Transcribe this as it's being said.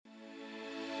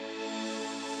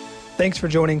Thanks for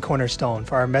joining Cornerstone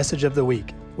for our message of the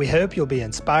week. We hope you'll be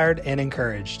inspired and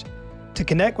encouraged. To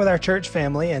connect with our church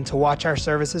family and to watch our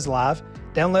services live,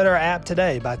 download our app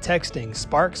today by texting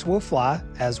Sparks Will Fly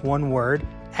as one word,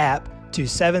 app, to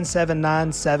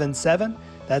 77977.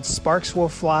 That's Sparks Will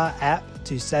Fly app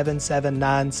to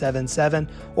 77977,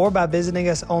 or by visiting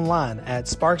us online at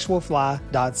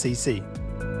sparkswillfly.cc.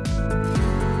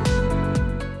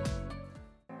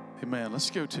 Amen. Let's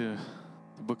go to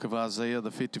the book of Isaiah, the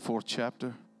 54th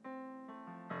chapter.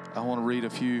 I want to read a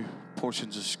few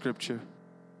portions of scripture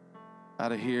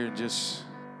out of here and just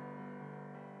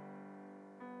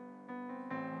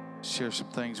share some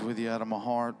things with you out of my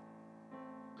heart.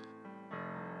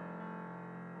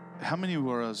 How many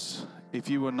were us, if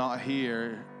you were not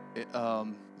here,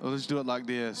 let's do it like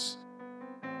this.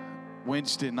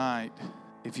 Wednesday night,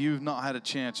 if you've not had a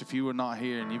chance, if you were not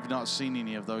here and you've not seen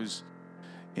any of those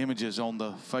images on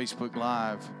the Facebook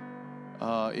Live,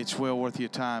 it's well worth your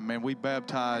time. Man, we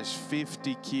baptized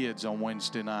 50 kids on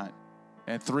Wednesday night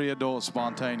and 3 adults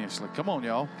spontaneously. Come on,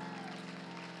 y'all.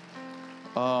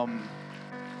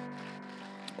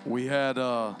 We had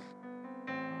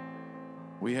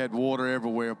water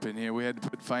everywhere up in here. We had to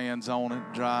put fans on it,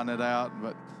 drying it out.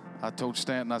 But I told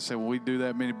Stanton, I said, well, we do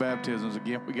that many baptisms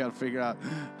again, we got to figure out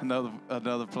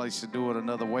another place to do it,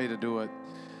 another way to do it.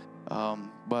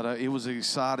 But it was an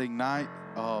exciting night,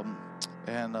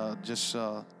 and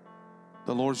the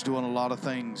Lord's doing a lot of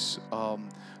things.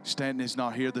 Stanton is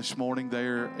not here this morning.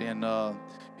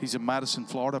 He's in Madison,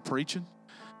 Florida, preaching.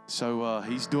 So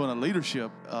he's doing a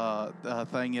leadership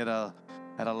thing at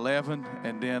 11,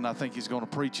 and then I think he's going to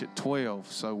preach at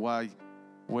 12. So while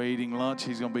we're eating lunch,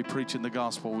 he's going to be preaching the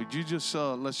gospel. Would you just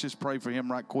let's just pray for him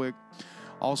right quick.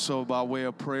 Also, by way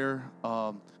of prayer,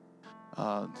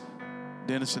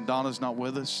 Dennis and Donna's not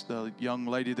with us. The young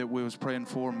lady that we was praying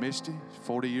for, Misty,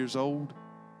 40 years old,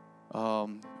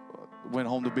 went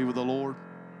home to be with the Lord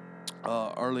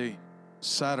early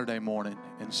Saturday morning.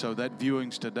 And so that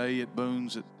viewing's today at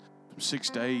Boone's from 6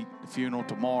 to 8. The funeral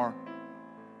tomorrow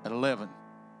at 11.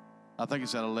 I think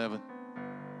it's at 11.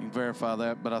 You can verify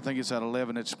that, but I think it's at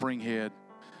 11 at Springhead.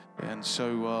 And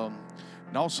so,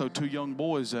 and also 2 young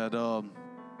boys that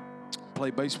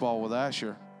play baseball with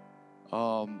Asher.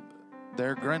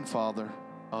 Their grandfather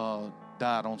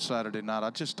died on Saturday night. I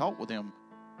just talked with him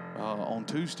on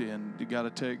Tuesday, and he got a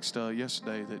text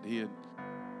yesterday that he had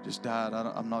just died.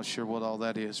 I'm not sure what all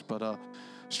that is, but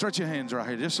stretch your hands right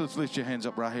here. Just let's lift your hands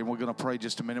up right here. We're going to pray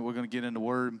just a minute. We're going to get into the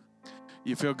Word.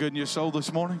 You feel good in your soul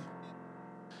this morning?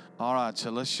 All right,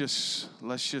 so let's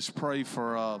just pray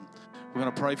for. We're going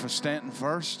to pray for Stanton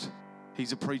first.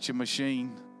 He's a preaching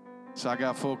machine, so I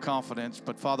got full confidence.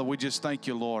 But Father, we just thank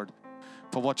you, Lord,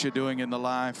 for what you're doing in the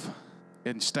life,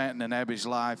 in Stanton and Abby's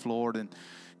life, Lord, and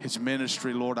his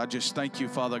ministry, Lord. I just thank you,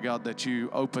 Father God, that you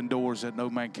open doors that no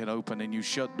man can open and you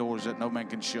shut doors that no man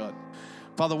can shut.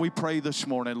 Father, we pray this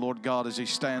morning, Lord God, as he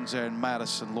stands there in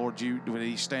Madison, Lord, when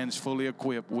he stands fully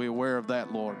equipped, we're aware of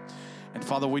that, Lord. And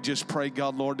Father, we just pray,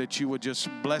 God, Lord, that you would just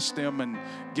bless them and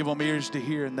give them ears to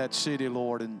hear in that city,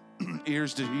 Lord, and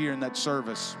ears to hear in that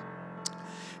service.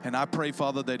 And I pray,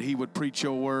 Father, that he would preach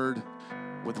your word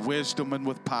with wisdom and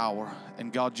with power.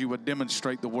 And God, you would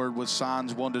demonstrate the word with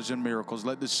signs, wonders, and miracles.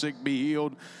 Let the sick be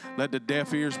healed. Let the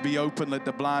deaf ears be open. Let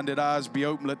the blinded eyes be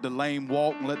open. Let the lame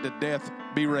walk. And let the deaf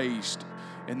be raised.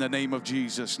 In the name of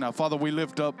Jesus. Now, Father, we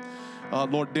lift up,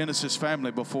 Lord, Dennis's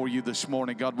family before you this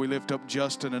morning. God, we lift up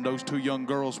Justin and those 2 young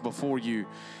girls before you.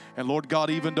 And Lord God,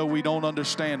 even though we don't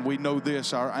understand, we know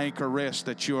this, our anchor rests,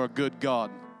 that you are a good God.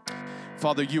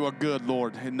 Father, you are good,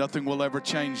 Lord, and nothing will ever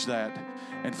change that.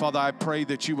 And Father, I pray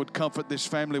that you would comfort this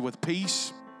family with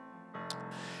peace.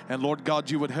 And Lord God,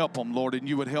 you would help them, Lord, and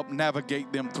you would help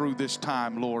navigate them through this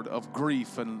time, Lord, of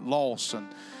grief and loss.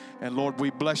 And Lord, we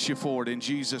bless you for it in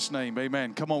Jesus' name.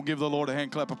 Amen. Come on, give the Lord a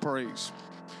hand clap of praise.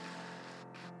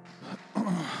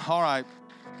 All right.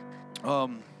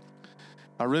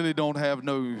 I really don't have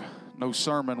no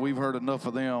sermon. We've heard enough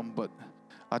of them, but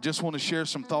I just want to share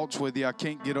some thoughts with you. I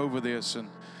can't get over this, and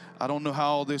I don't know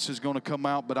how all this is going to come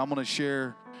out, but I'm going to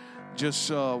share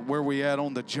just where we at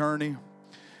on the journey.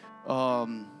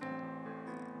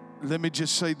 Let me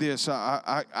just say this.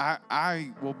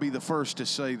 I will be the first to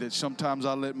say that sometimes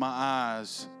I let my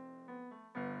eyes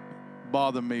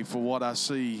bother me for what I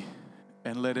see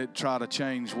and let it try to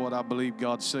change what I believe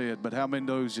God said. But how many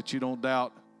knows that you don't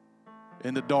doubt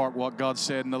in the dark what God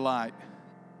said in the light?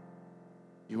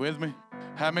 You with me?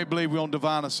 How many believe we're on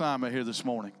divine assignment here this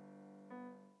morning?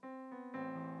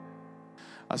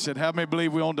 I said, how many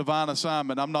believe we're on divine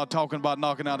assignment? I'm not talking about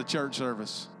knocking out a church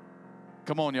service.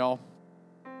 Come on, y'all.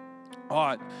 All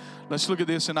right, let's look at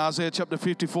this in Isaiah chapter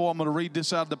 54. I'm going to read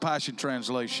this out of the Passion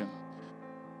Translation.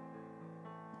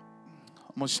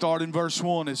 I'm going to start in verse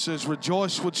 1. It says,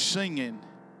 rejoice with singing,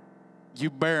 you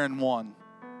barren one.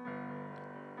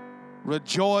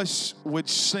 Rejoice with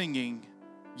singing,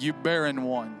 you barren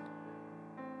one.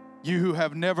 You who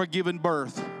have never given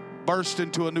birth, burst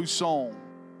into a new song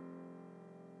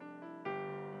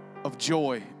of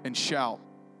joy and shout.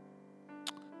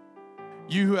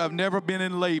 You who have never been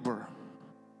in labor,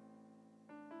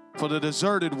 for the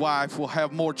deserted wife will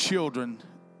have more children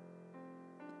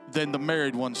than the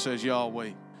married one, says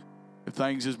Yahweh. If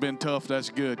things has been tough, that's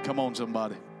good. Come on,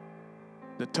 somebody.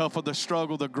 The tougher the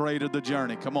struggle, the greater the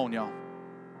journey. Come on, y'all.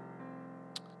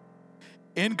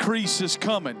 Increase is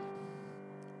coming.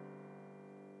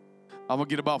 I'm going to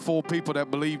get about 4 people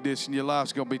that believe this, and your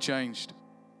life's going to be changed.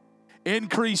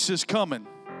 Increase is coming.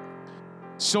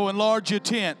 So enlarge your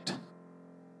tent.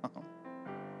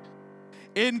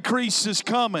 Increase is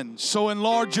coming. So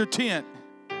enlarge your tent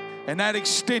and add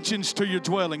extensions to your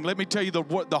dwelling. Let me tell you,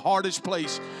 the hardest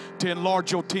place to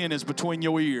enlarge your tent is between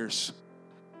your ears.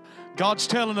 God's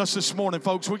telling us this morning,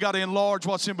 folks, we got to enlarge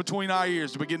what's in between our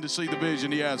ears to begin to see the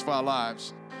vision He has for our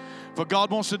lives. For God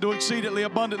wants to do exceedingly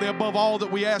abundantly above all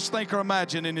that we ask, think, or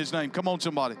imagine in His name. Come on,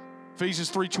 somebody.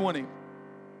 Ephesians 3:20.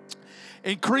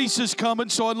 Increase is coming,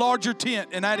 so enlarge your tent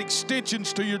and add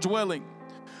extensions to your dwelling.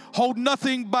 Hold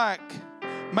nothing back.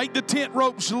 Make the tent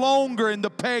ropes longer and the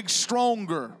pegs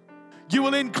stronger. You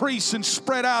will increase and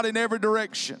spread out in every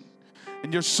direction.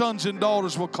 And your sons and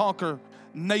daughters will conquer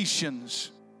nations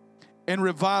and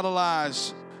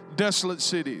revitalize desolate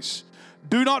cities.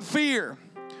 Do not fear,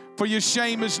 for your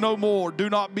shame is no more. Do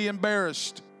not be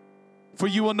embarrassed, for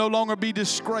you will no longer be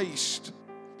disgraced.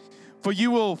 For you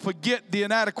will forget the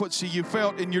inadequacy you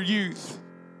felt in your youth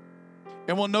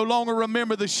and will no longer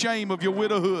remember the shame of your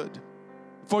widowhood.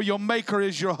 For your Maker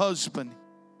is your husband.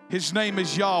 His name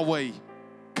is Yahweh,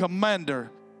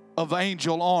 commander of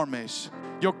angel armies.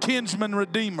 Your kinsman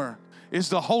redeemer is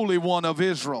the Holy One of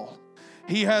Israel.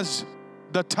 He has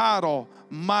the title,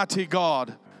 Mighty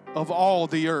God of all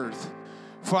the earth.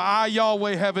 For I,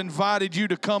 Yahweh, have invited you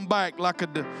to come back like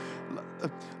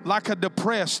a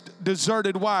depressed,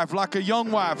 deserted wife, like a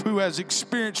young wife who has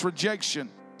experienced rejection.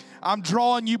 I'm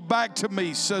drawing you back to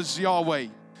me, says Yahweh.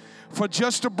 For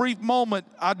just a brief moment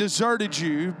I deserted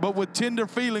you, but with tender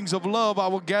feelings of love I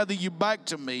will gather you back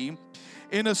to me.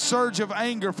 In a surge of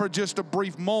anger for just a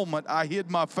brief moment I hid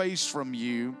my face from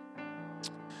you.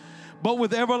 But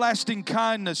with everlasting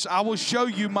kindness I will show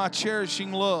you my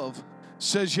cherishing love,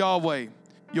 says Yahweh,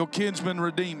 your kinsman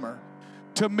redeemer.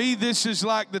 To me this is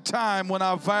like the time when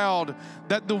I vowed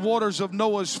that the waters of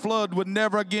Noah's flood would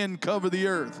never again cover the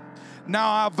earth.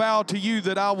 Now I vow to you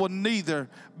that I will neither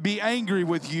be angry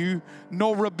with you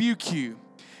nor rebuke you.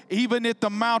 Even if the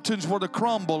mountains were to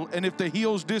crumble and if the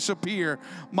hills disappear,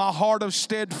 my heart of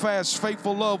steadfast,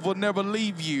 faithful love will never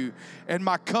leave you, and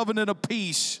my covenant of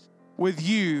peace with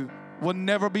you will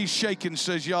never be shaken,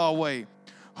 says Yahweh,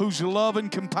 whose love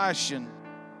and compassion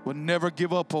will never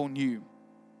give up on you.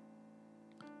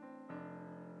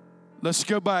 Let's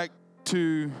go back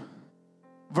to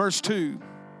verse 2.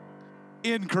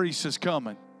 Increase is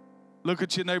coming. Look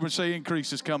at your neighbor and say,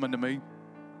 increase is coming to me.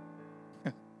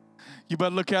 You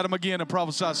better look at him again and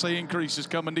prophesy, say, increase is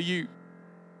coming to you.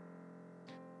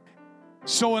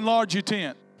 So enlarge your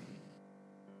tent.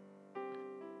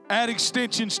 Add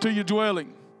extensions to your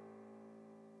dwelling.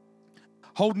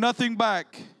 Hold nothing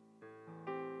back.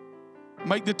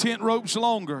 Make the tent ropes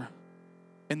longer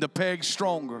and the pegs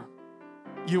stronger.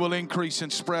 You will increase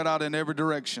and spread out in every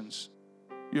direction.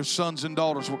 Your sons and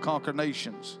daughters will conquer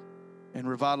nations and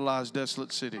revitalize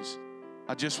desolate cities.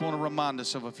 I just want to remind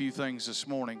us of a few things this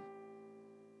morning.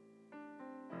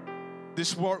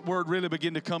 This word really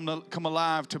began to come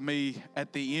alive to me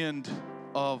at the end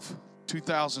of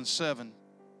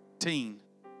 2017.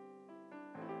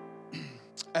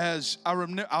 As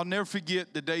I'll never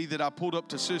forget the day that I pulled up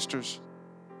to Sisters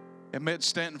and met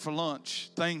Stanton for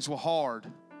lunch. Things were hard.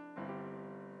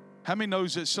 How many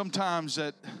knows that sometimes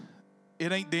that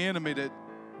it ain't the enemy that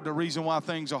the reason why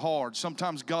things are hard?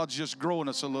 Sometimes God's just growing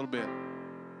us a little bit.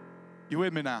 You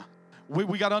with me now?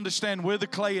 We got to understand we're the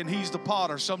clay and He's the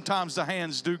potter. Sometimes the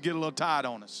hands do get a little tight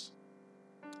on us.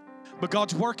 But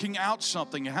God's working out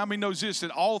something. And how many knows this?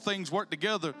 That all things work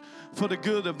together for the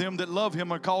good of them that love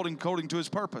Him, are called according to His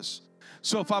purpose.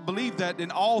 So if I believe that,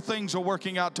 then all things are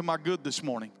working out to my good this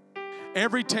morning.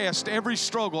 Every test, every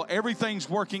struggle, everything's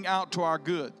working out to our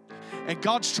good. And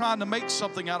God's trying to make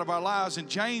something out of our lives. And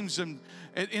James, and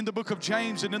in the book of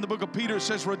James and in the book of Peter, it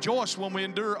says, rejoice when we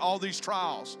endure all these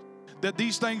trials. that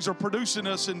these things are producing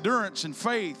us endurance and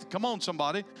faith. Come on,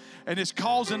 somebody. And it's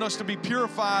causing us to be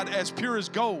purified as pure as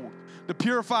gold. The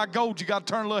purified gold, you got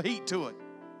to turn a little heat to it.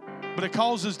 But it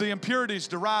causes the impurities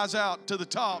to rise out to the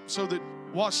top so that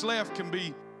what's left can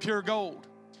be pure gold.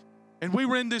 And we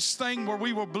were in this thing where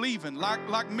we were believing.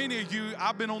 Like many of you,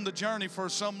 I've been on the journey for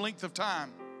some length of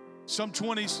time. Some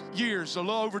 20 years, a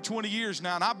little over 20 years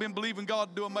now. And I've been believing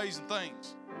God to do amazing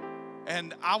things.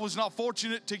 And I was not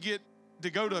fortunate to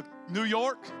go to New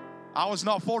York. I was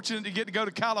not fortunate to go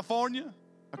to California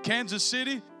or Kansas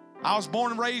City. I was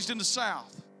born and raised in the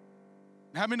South.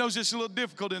 How many knows it's a little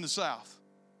difficult in the South?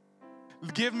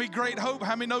 Give me great hope.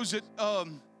 How many knows that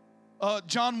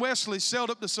John Wesley sailed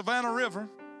up the Savannah River,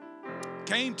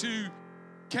 came to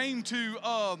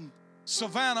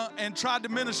Savannah and tried to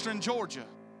minister in Georgia.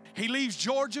 He leaves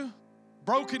Georgia,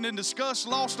 broken in disgust,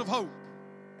 lost of hope.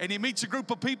 And he meets a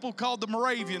group of people called the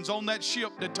Moravians on that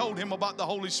ship that told him about the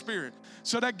Holy Spirit.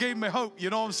 So that gave me hope. You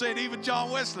know what I'm saying? Even John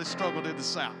Wesley struggled in the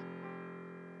South.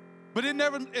 But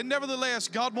nevertheless,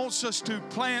 God wants us to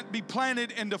be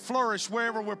planted and to flourish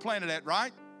wherever we're planted at,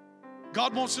 right?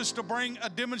 God wants us to bring a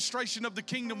demonstration of the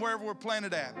kingdom wherever we're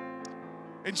planted at.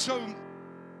 And so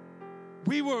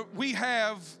we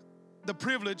have the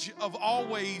privilege of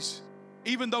always,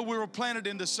 even though we were planted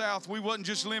in the South, we wasn't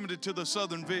just limited to the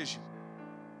Southern vision.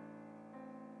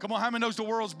 Come on, how many knows the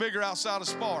world's bigger outside of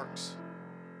Sparks?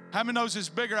 How many knows it's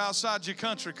bigger outside your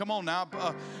country? Come on now.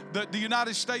 The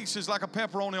United States is like a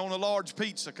pepperoni on a large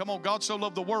pizza. Come on, God so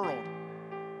loved the world.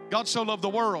 God so loved the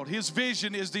world. His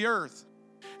vision is the earth.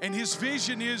 And his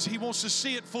vision is he wants to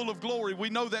see it full of glory.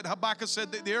 We know that Habakkuk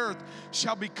said that the earth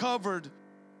shall be covered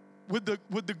with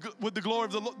the glory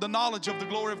of the knowledge of the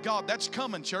glory of God. That's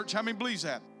coming, church. How many believes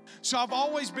that? So I've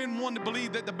always been one to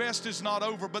believe that the best is not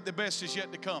over, but the best is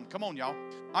yet to come. Come on, y'all.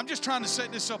 I'm just trying to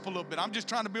set this up a little bit. I'm just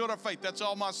trying to build our faith. That's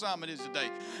all my assignment is today.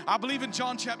 I believe in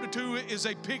John chapter 2 is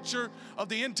a picture of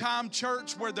the end time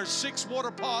church where there's 6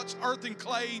 water pots, earth and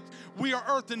clay. We are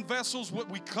earthen vessels.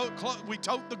 We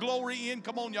tote the glory in.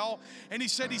 Come on, y'all. And he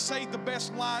said he saved the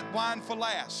best wine for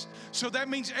last. So that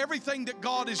means everything that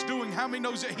God is doing, how many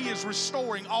knows that he is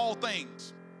restoring all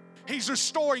things? He's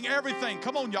restoring everything.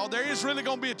 Come on, y'all. There is really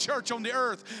going to be a church on the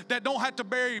earth that don't have to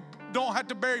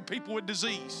bury people with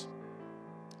disease.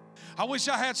 I wish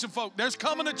I had some folk. There's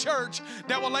coming a church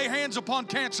that will lay hands upon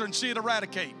cancer and see it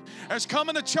eradicate. There's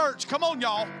coming a church. Come on,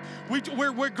 y'all.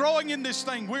 We're growing in this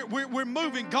thing. We're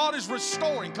moving. God is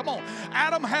restoring. Come on.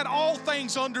 Adam had all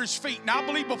things under his feet. Now I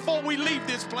believe before we leave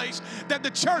this place that the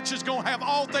church is going to have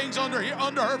all things under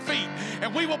her feet.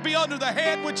 And we will be under the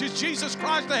head, which is Jesus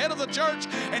Christ, the head of the church.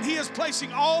 And he is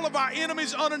placing all of our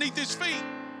enemies underneath his feet.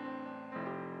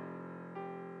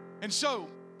 And so,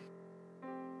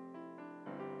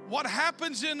 what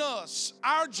happens in us,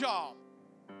 our job,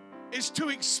 is to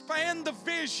expand the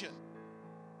vision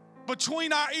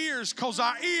between our ears, because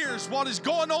our ears, what is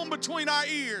going on between our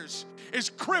ears, is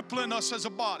crippling us as a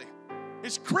body.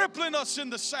 It's crippling us in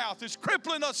the South. It's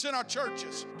crippling us in our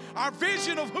churches. Our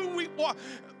vision of who we are.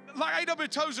 Like A.W.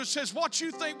 Tozer says,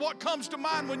 what comes to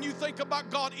mind when you think about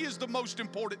God is the most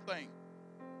important thing.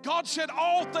 God said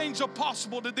all things are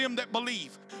possible to them that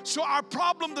believe. So our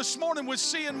problem this morning with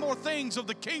seeing more things of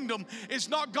the kingdom is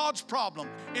not God's problem.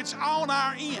 It's on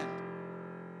our end.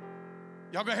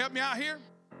 Y'all gonna help me out here?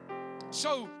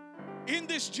 So in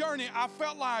this journey, I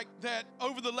felt like that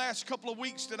over the last couple of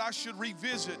weeks that I should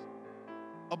revisit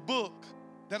a book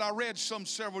that I read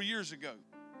several years ago.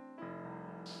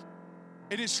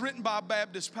 And it's written by a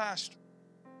Baptist pastor.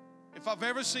 If I've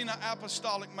ever seen an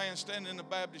apostolic man standing in a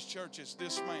Baptist church, it's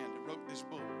this man that wrote this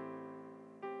book.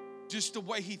 Just the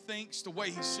way he thinks, the way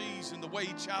he sees, and the way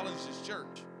he challenges his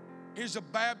church. Here's a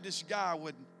Baptist guy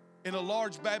in a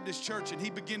large Baptist church, and he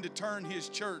began to turn his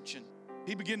church, and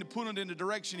he began to put it in the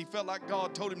direction he felt like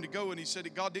God told him to go, and he said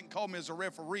that God didn't call me as a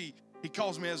referee, he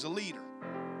calls me as a leader.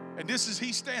 And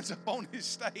he stands up on his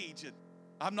stage, and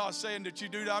I'm not saying that you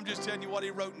do that, I'm just telling you what he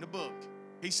wrote in the book.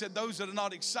 He said, those that are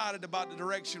not excited about the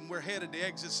direction we're headed, the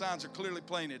exit signs are clearly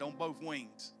painted on both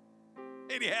wings.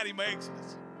 And he had him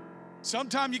exodus.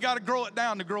 Sometimes you got to grow it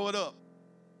down to grow it up.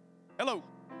 Hello.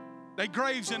 They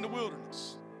graves in the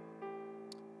wilderness.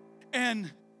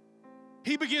 And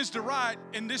he begins to write,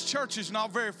 and this church is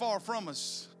not very far from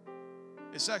us.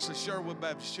 It's actually Sherwood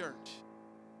Baptist Church.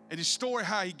 And his story,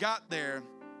 how he got there,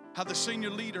 how the senior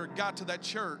leader got to that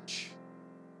church.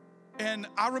 And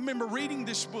I remember reading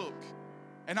this book.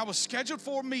 And I was scheduled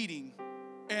for a meeting,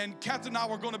 and Catherine and I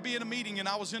were going to be in a meeting, and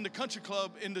I was in the country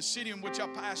club in the city in which I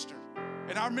pastored.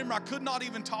 And I remember I could not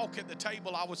even talk at the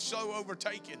table. I was so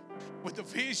overtaken with the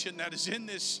vision that is in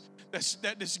this,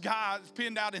 that this guy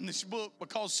penned out in this book,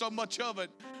 because so much of it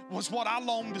was what I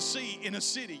longed to see in a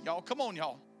city, y'all. Come on,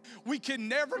 y'all. We can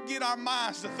never get our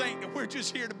minds to think that we're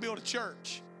just here to build a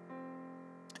church.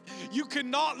 You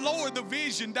cannot lower the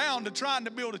vision down to trying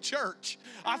to build a church.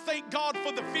 I thank God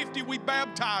for the 50 we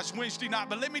baptized Wednesday night,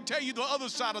 but let me tell you the other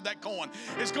side of that coin.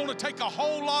 It's going to take a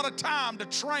whole lot of time to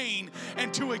train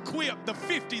and to equip the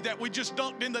 50 that we just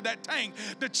dunked into that tank,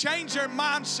 to change their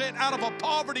mindset out of a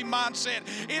poverty mindset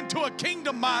into a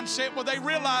kingdom mindset where they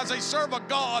realize they serve a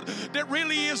God that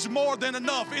really is more than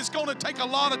enough. It's going to take a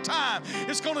lot of time.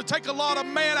 It's going to take a lot of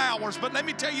man hours, but let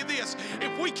me tell you this.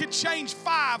 If we can change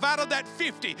 5 out of that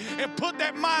 50 and put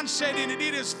that mindset in it,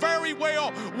 it is very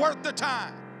well worth the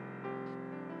time.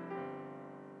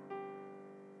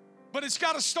 But it's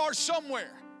got to start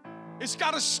somewhere. It's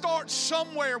got to start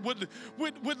somewhere with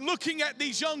looking at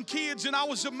these young kids. And I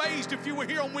was amazed, if you were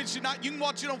here on Wednesday night, you can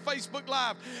watch it on Facebook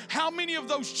Live, how many of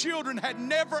those children had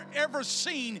never, ever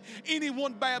seen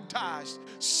anyone baptized.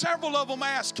 Several of them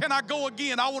asked, can I go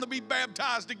again? I want to be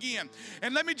baptized again.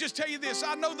 And let me just tell you this.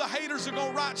 I know the haters are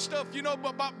going to write stuff, you know,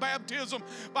 about baptism.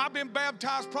 I've been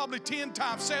baptized probably 10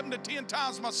 times, 7 to 10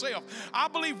 times myself. I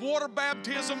believe water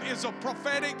baptism is a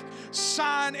prophetic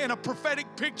sign and a prophetic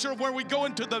picture of where we go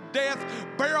into the death,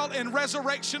 burial, and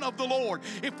resurrection of the Lord.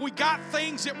 If we got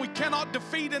things that we cannot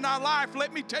defeat in our life,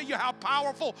 let me tell you how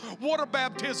powerful water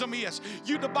baptism is.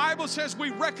 The Bible says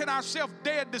we reckon ourselves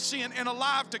dead to sin and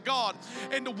alive to God.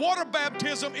 And the water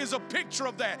baptism is a picture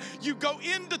of that. You go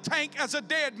in the tank as a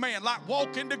dead man, like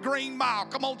walking the Green Mile.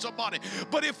 Come on, somebody.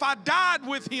 But if I died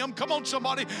with him, come on,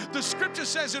 somebody, the scripture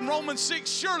says in Romans 6,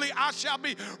 surely I shall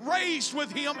be raised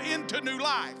with him into new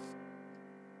life.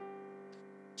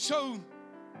 So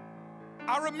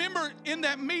I remember in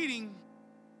that meeting,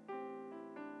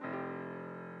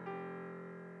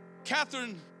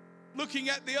 Catherine looking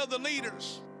at the other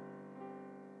leaders,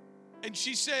 and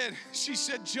she said,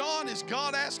 John, is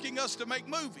God asking us to make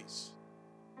movies?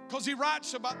 Because he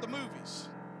writes about the movies.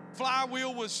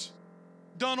 Flywheel was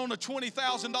done on a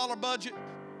 $20,000 budget.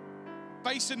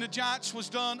 Facing the Giants was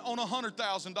done on a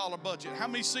 $100,000 budget. How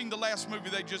many seen the last movie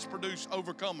they just produced,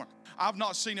 Overcomer? I've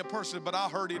not seen it personally, but I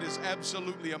heard it is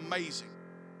absolutely amazing.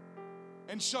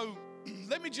 And so,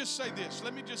 let me just say this,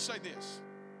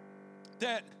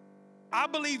 that I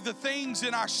believe the things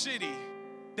in our city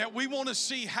that we want to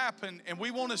see happen and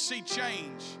we want to see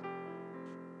change,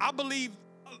 I believe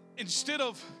instead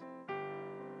of,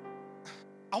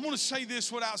 I want to say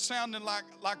this without sounding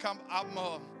like I'm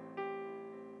a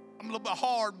little bit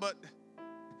hard, but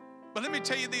let me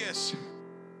tell you this.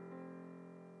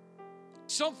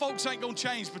 Some folks ain't going to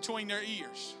change between their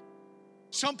ears.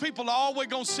 Some people are always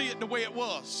going to see it the way it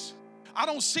was. I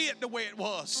don't see it the way it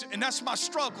was, and that's my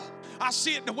struggle. I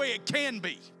see it the way it can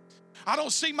be. I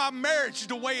don't see my marriage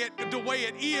the way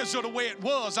it is or the way it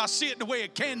was. I see it the way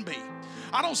it can be.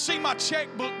 I don't see my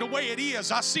checkbook the way it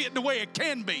is. I see it the way it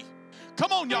can be.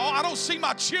 Come on, y'all. I don't see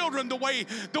my children the way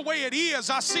it is.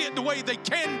 I see it the way they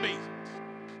can be.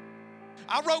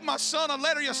 I wrote my son a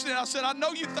letter yesterday. I said, I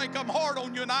know you think I'm hard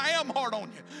on you, and I am hard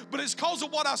on you, but it's because of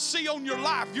what I see on your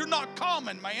life. You're not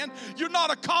common, man. You're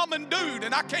not a common dude,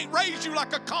 and I can't raise you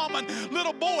like a common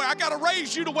little boy. I got to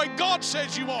raise you the way God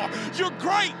says you are. You're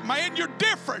great, man. You're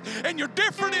different, and you're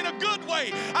different in a good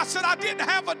way. I said, I didn't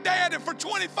have a dad, and for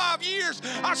 25 years,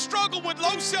 I struggled with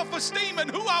low self-esteem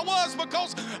and who I was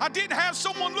because I didn't have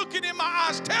someone looking in my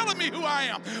eyes telling me who I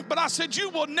am. But I said, you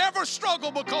will never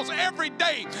struggle, because every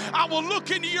day I will look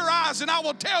into your eyes and I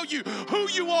will tell you who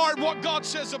you are and what God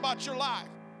says about your life.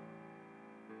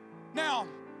 Now,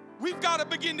 we've got to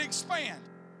begin to expand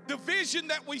the vision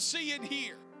that we see in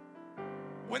here.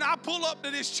 When I pull up to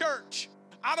this church,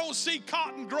 I don't see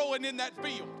cotton growing in that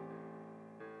field.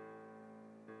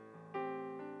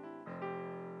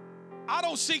 I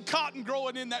don't see cotton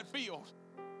growing in that field.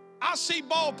 I see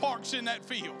ballparks in that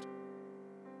field.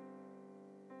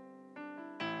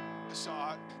 That's all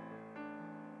right.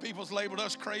 People's labeled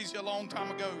us crazy a long time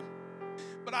ago.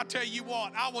 But I tell you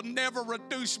what, I will never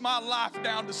reduce my life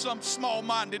down to some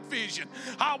small-minded vision.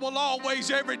 I will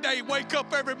always, every day, wake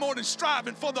up every morning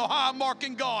striving for the high mark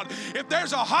in God. If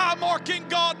there's a high mark in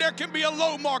God, there can be a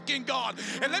low mark in God.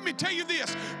 And let me tell you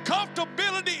this,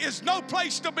 comfortability is no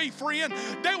place to be, friend.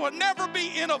 There will never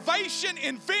be innovation,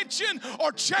 invention,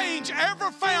 or change ever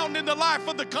found in the life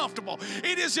of the comfortable.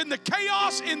 It is in the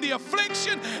chaos, in the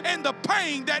affliction, and the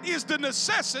pain that is the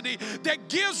necessity that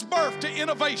gives birth to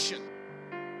innovation.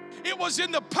 It was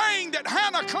in the pain that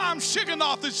Hannah climbed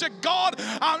Shigionoth and said, God,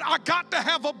 I got to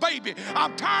have a baby.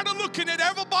 I'm tired of looking at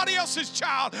everybody else's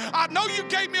child. I know you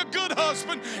gave me a good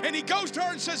husband. And he goes to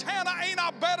her and says, Hannah, ain't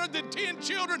I better than 10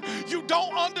 children? You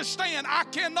don't understand. I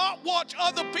cannot watch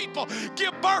other people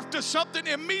give birth to something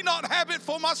and me not have it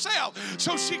for myself.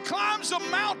 So she climbs a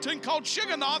mountain called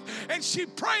Shigionoth and she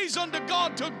prays unto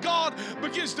God till God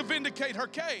begins to vindicate her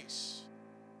case.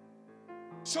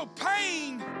 So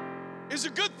pain is a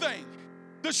good thing.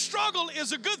 The struggle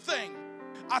is a good thing.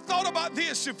 I thought about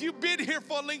this. If you've been here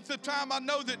for a length of time, I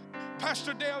know that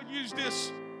Pastor Dale used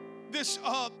this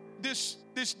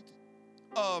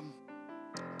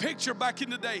picture back in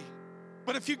the day.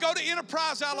 But if you go to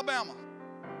Enterprise, Alabama,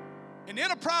 in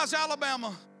Enterprise,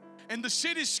 Alabama, in the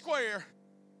city square,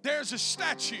 there's a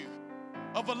statue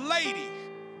of a lady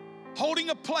holding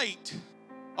a plate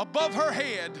above her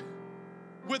head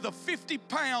with a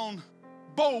 50-pound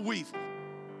boll weevil.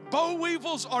 Boll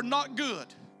weevils are not good.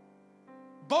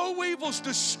 Boll weevils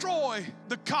destroy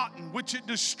the cotton, which it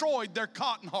destroyed their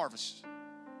cotton harvest.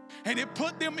 And it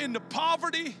put them into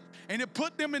poverty, and it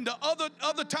put them into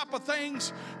other type of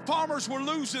things. Farmers were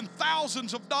losing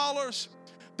thousands of dollars.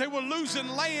 They were losing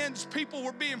lands. People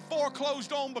were being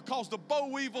foreclosed on because the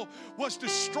boll weevil was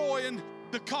destroying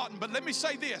the cotton. But let me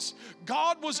say this.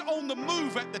 God was on the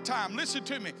move at the time. Listen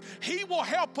to me. He will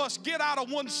help us get out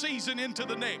of one season into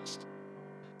the next.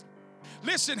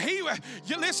 Listen,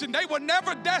 they were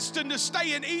never destined to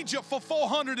stay in Egypt for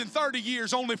 430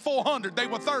 years, only 400. They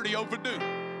were 30 overdue.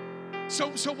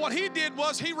 So what he did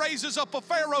was he raises up a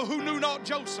Pharaoh who knew not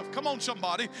Joseph. Come on,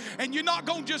 somebody. And you're not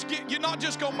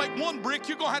just gonna make one brick.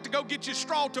 You're gonna have to go get your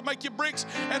straw to make your bricks.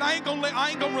 And I ain't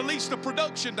gonna release the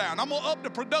production down. I'm gonna up the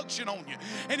production on you.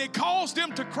 And it caused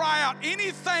them to cry out.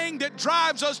 Anything that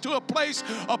drives us to a place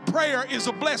of prayer is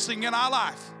a blessing in our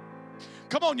life.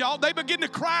 Come on, y'all. They begin to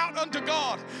cry out unto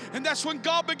God. And that's when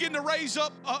God began to raise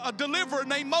up a deliverer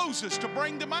named Moses to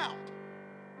bring them out.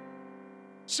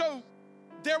 So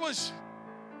there was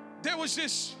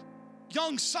this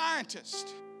young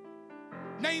scientist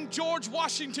named George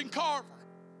Washington Carver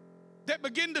that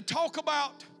began to talk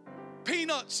about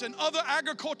peanuts and other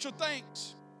agricultural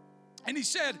things. And he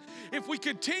said, if we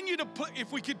continue to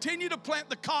plant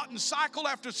the cotton cycle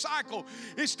after cycle,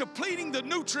 it's depleting the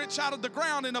nutrients out of the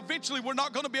ground, and eventually we're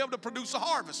not going to be able to produce a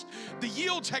harvest. The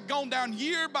yields had gone down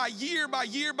year by year by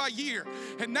year by year.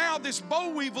 And now this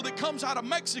boll weevil that comes out of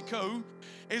Mexico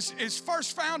is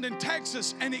first found in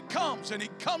Texas, and it comes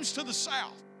to the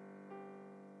south.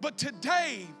 But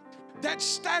today, that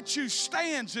statue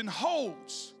stands and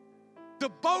holds the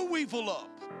boll weevil up.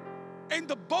 And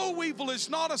the boll weevil is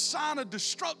not a sign of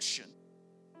destruction,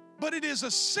 but it is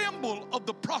a symbol of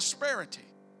the prosperity.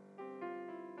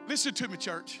 Listen to me,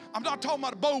 church. I'm not talking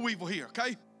about a boll weevil here,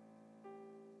 okay?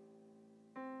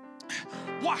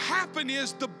 What happened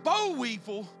is the boll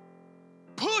weevil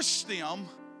pushed them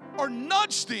or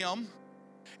nudged them,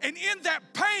 and in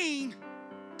that pain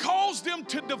caused them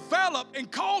to develop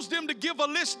and caused them to give a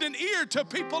listening ear to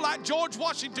people like George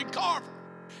Washington Carver.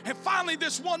 And finally,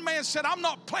 this one man said, I'm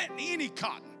not planting any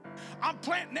cotton. I'm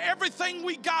planting everything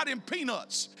we got in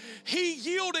peanuts. He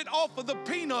yielded off of the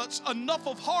peanuts enough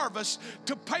of harvest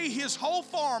to pay his whole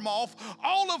farm off,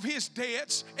 all of his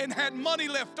debts, and had money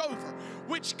left over,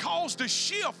 which caused a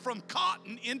shift from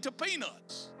cotton into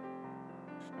peanuts.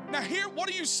 Now here, what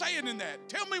are you saying in that?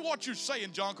 Tell me what you're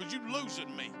saying, John, because you're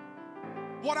losing me.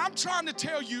 What I'm trying to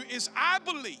tell you is I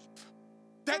believe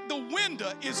that the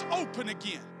window is open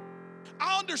again.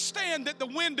 I understand that the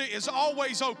window is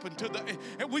always open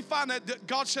and we find that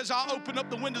God says, I'll open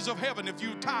up the windows of heaven if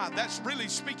you tithe. That's really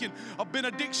speaking a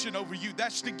benediction over you.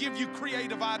 That's to give you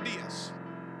creative ideas.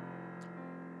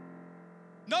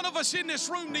 None of us in this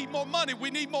room need more money.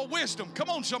 We need more wisdom. Come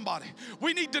on, somebody.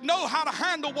 We need to know how to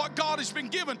handle what God has been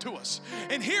given to us.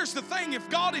 And here's the thing. If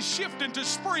God is shifting to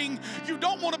spring, you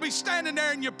don't want to be standing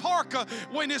there in your parka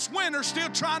when it's winter still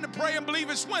trying to pray and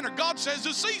believe it's winter. God says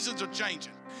the seasons are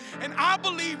changing. And I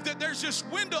believe that there's this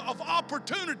window of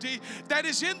opportunity that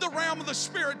is in the realm of the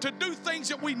Spirit to do things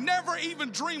that we never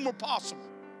even dreamed were possible.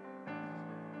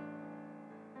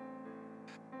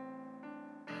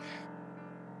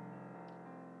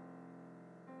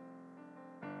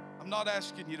 I'm not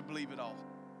asking you to believe it all.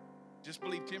 Just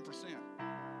believe 10%.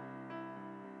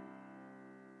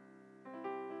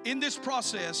 In this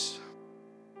process,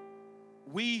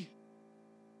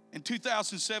 in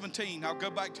 2017, I'll go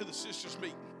back to the sisters'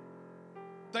 meeting.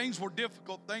 Things were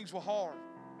difficult. Things were hard.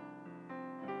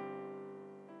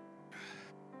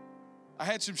 I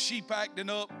had some sheep acting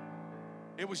up.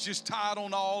 It was just tied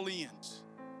on all ends.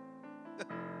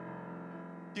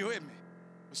 You with me?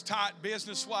 was tight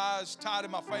business-wise, tight in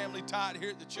my family, tight here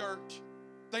at the church.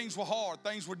 Things were hard.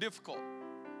 Things were difficult.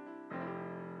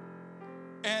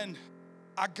 And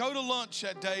I go to lunch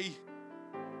that day,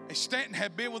 and Stanton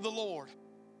had been with the Lord.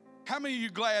 How many of you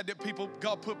glad that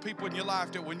God put people in your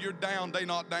life that when you're down, they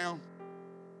not down?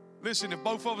 Listen, if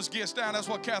both of us gets down, that's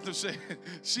what Catherine said.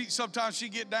 Sometimes she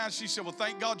get down, she said, well,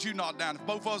 thank God you not down. If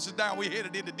both of us is down, we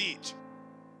headed in the ditch.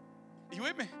 You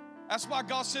with me? That's why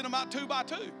God sent them out 2 by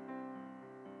 2.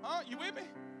 Huh? You with me?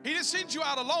 He didn't send you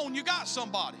out alone. You got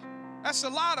somebody. That's a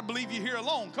lie to believe you're here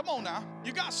alone. Come on now.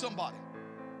 You got somebody.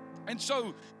 And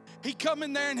so he come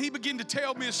in there and he began to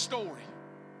tell me a story.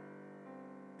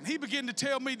 And he began to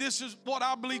tell me this is what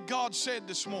I believe God said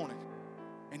this morning.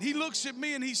 And he looks at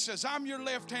me and he says, I'm your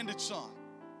left-handed son.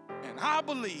 And I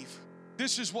believe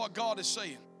this is what God is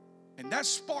saying. And that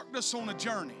sparked us on a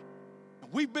journey.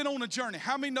 And we've been on a journey.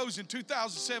 How many knows in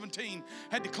 2017,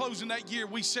 at the closing that year,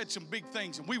 we said some big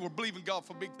things. And we were believing God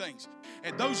for big things.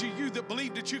 And those of you that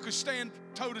believe that you could stand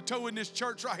toe-to-toe in this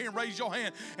church right here and raise your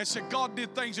hand and say, God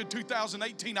did things in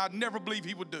 2018 I'd never believe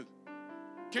he would do.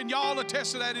 Can y'all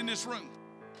attest to that in this room?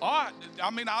 All right.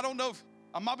 I mean, I don't know if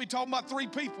I might be talking about 3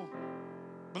 people.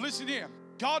 But listen here,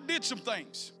 God did some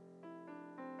things.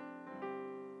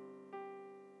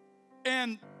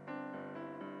 And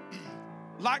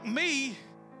like me,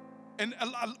 and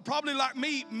probably like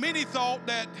me, many thought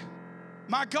that,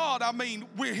 my God, I mean,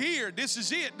 we're here. This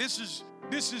is it. This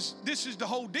is the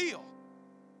whole deal.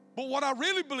 But what I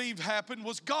really believe happened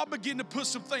was God began to put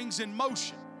some things in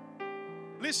motion.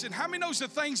 Listen, how many knows the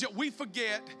things that we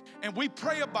forget and we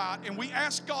pray about and we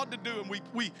ask God to do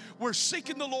and we're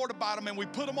seeking the Lord about them and we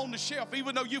put them on the shelf,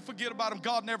 even though you forget about them,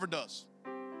 God never does.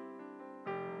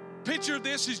 Picture of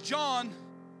this is John,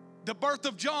 the birth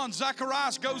of John.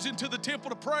 Zacharias goes into the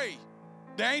temple to pray.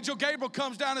 The angel Gabriel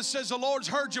comes down and says, the Lord's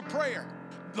heard your prayer.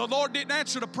 The Lord didn't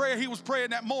answer the prayer he was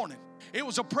praying that morning. It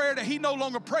was a prayer that he no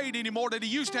longer prayed anymore, that he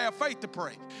used to have faith to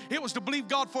pray. It was to believe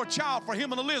God for a child for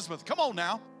him and Elizabeth. Come on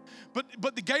now.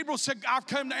 But the Gabriel said, I've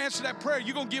come to answer that prayer.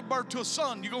 You're going to give birth to a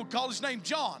son. You're going to call his name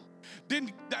John.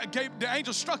 Then the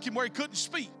angel struck him where he couldn't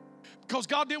speak because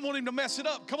God didn't want him to mess it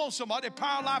up. Come on, somebody.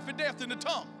 Power, life, and death in the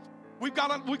tongue. We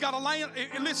got to land.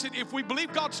 Listen, if we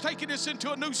believe God's taking us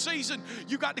into a new season,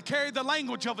 you got to carry the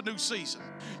language of a new season.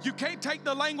 You can't take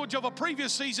the language of a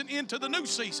previous season into the new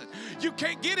season. You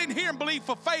can't get in here and believe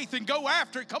for faith and go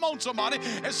after it. Come on, somebody,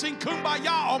 and sing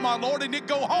Kumbaya, oh my Lord, and then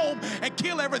go home and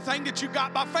kill everything that you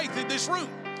got by faith in this room.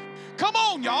 Come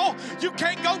on, y'all. You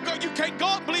can't go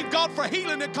and believe God for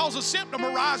healing and cause a symptom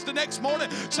arise the next morning.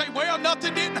 Say, well,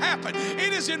 nothing didn't happen.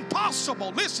 It is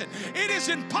impossible. Listen, it is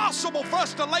impossible for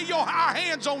us to lay our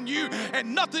hands on you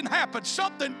and nothing happens.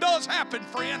 Something does happen,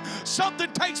 friend.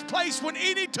 Something takes place when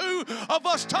any two of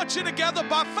us touch it together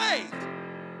by faith.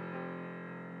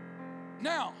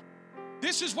 Now,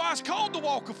 this is why it's called the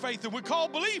walk of faith, and we're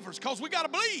called believers, because we got to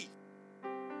believe.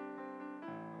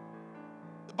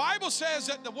 The Bible says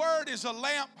that the word is a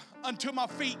lamp unto my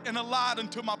feet and a light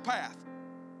unto my path.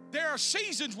 There are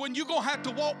seasons when you're going to have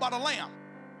to walk by the lamp.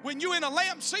 When you're in a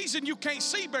lamp season, you can't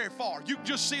see very far. You can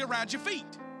just see around your feet.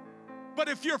 But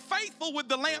if you're faithful with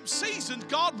the lamp seasons,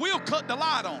 God will cut the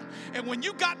light on. And when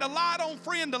you got the light on,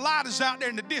 friend, the light is out there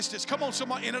in the distance. Come on,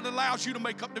 somebody, and it allows you to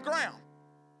make up the ground.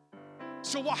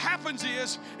 So what happens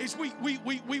is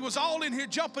we was all in here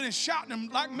jumping and shouting,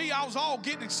 and like me, I was all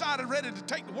getting excited, ready to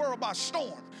take the world by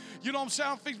storm. You know what I'm saying?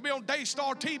 I'm fixing to be on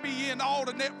Daystar, TBN, all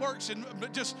the networks, and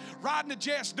just riding the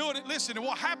jets, doing it. Listen, and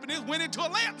what happened is went into a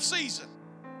lamp season.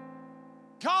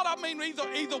 God, I mean,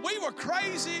 either we were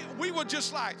crazy, we were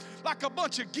just like a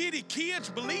bunch of giddy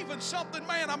kids believing something,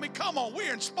 man. I mean, come on,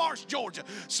 we're in Sparks, Georgia,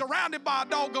 surrounded by a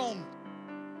doggone...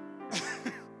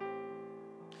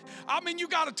 I mean, you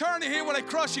got to turn in here where they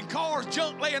crushing cars,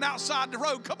 junk laying outside the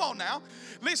road. Come on now.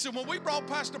 Listen, when we brought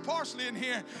Pastor Parsley in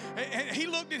here, and he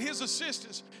looked at his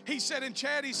assistants. He said, in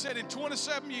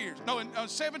 17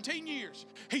 years,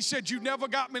 he said, you never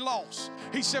got me lost.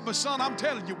 He said, but son, I'm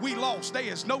telling you, we lost. There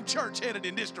is no church headed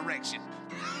in this direction.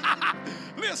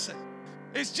 Listen,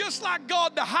 it's just like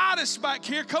God to hide us back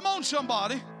here. Come on,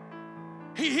 somebody.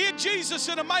 He hid Jesus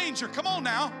in a manger. Come on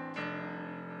now.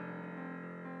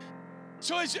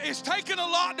 So it's taken a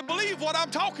lot to believe what I'm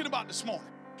talking about this morning.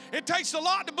 It takes a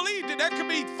lot to believe that there could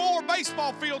be 4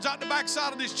 baseball fields out the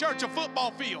backside of this church, a football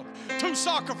field, 2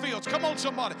 soccer fields. Come on,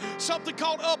 somebody. Something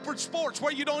called Upward Sports,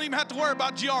 where you don't even have to worry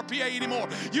about GRPA anymore.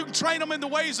 You can train them in the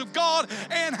ways of God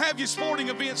and have your sporting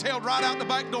events held right out the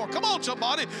back door. Come on,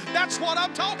 somebody. That's what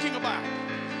I'm talking about.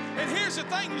 And here's the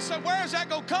thing, you say, where is that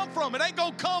going to come from? It ain't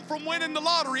going to come from winning the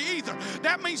lottery either.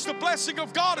 That means the blessing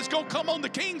of God is going to come on the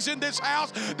kings in this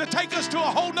house to take us to a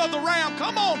whole nother realm.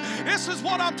 Come on, this is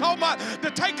what I'm talking about,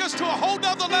 to take us to a whole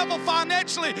nother level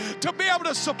financially, to be able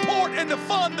to support and to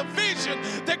fund the vision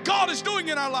that God is doing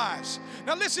in our lives.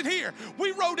 Now listen here,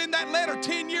 we wrote in that letter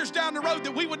 10 years down the road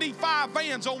that we would need 5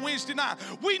 vans on Wednesday night.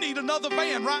 We need another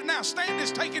van right now.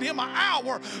 Stanton's taking him an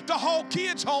hour to haul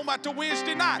kids home after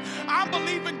Wednesday night. I'm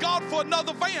believing God for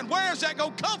another van. Where is that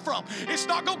going to come from? It's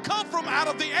not going to come from out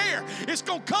of the air. It's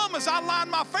going to come as I line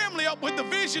my family up with the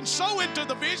vision, sow into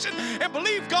the vision, and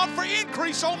believe God for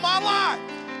increase on my life.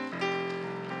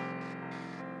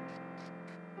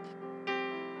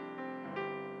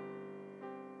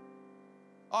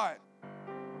 All right.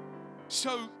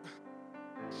 So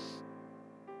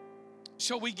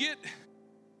we get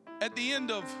at the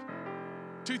end of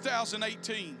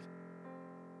 2018,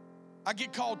 I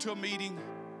get called to a meeting.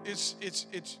 It's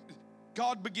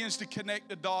God begins to connect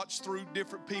the dots through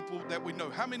different people that we know.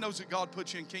 How many knows that God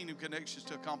puts you in kingdom connections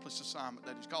to accomplish the assignment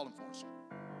that He's calling for us?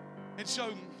 And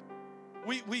so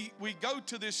we go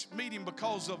to this meeting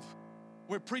because of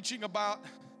we're preaching about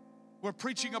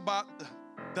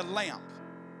the lamp.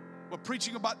 We're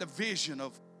preaching about the vision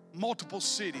of multiple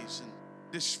cities and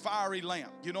this fiery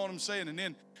lamp. You know what I'm saying? And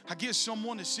then I get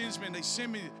someone that sends me, and they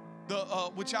send me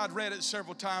which I'd read it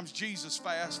several times, Jesus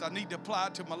Fast. I need to apply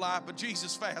it to my life, but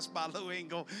Jesus Fast by Lou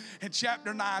Engle. And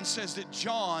chapter 9 says that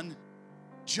John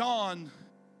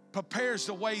prepares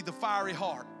the way, the fiery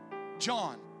heart.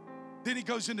 John. Then he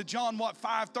goes into John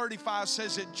 5:35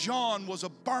 says that John was a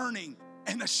burning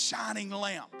and a shining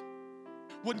lamp.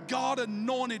 When God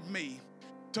anointed me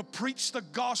to preach the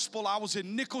gospel, I was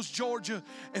in Nichols, Georgia,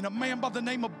 and a man by the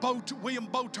name of William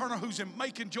Bo Turner, who's in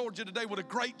Macon, Georgia today, with a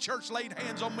great church, laid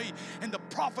hands on me, and the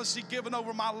prophecy given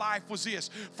over my life was this: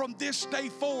 from this day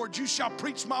forward you shall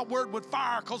preach my word with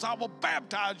fire, because I will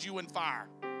baptize you in fire.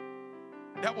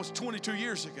 That was 22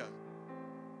 years ago.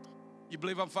 You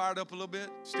believe I'm fired up a little bit?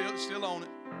 Still on it.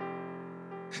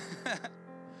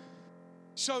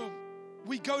 So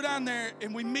we go down there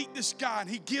and we meet this guy, and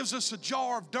he gives us a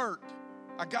jar of dirt.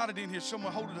 I got it in here.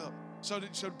 Someone hold it up so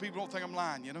people don't think I'm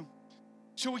lying, you know.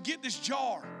 So we get this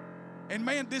jar. And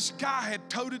man, this guy had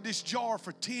toted this jar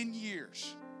for 10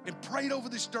 years and prayed over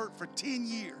this dirt for 10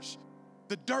 years.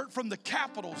 The dirt from the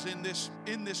capitals in this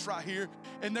right here.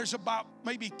 And there's about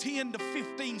maybe 10 to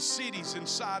 15 cities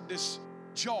inside this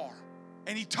jar.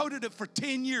 And he toted it for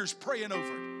 10 years praying over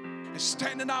it. And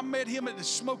Stanton and I met him at the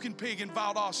Smoking Pig in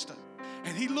Valdosta.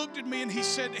 And he looked at me and he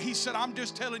said, I'm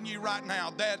just telling you right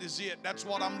now, that is it. That's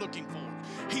what I'm looking for.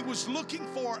 He was looking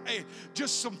for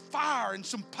just some fire and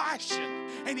some passion.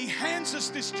 And he hands us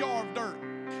this jar of dirt.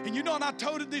 And you know, and I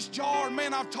toted this jar, and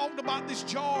man, I've talked about this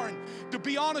jar. And to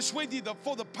be honest with you,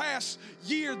 for the past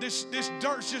year, this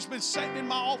dirt's just been sitting in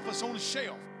my office on a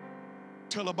shelf.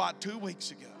 Till about 2 weeks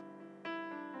ago,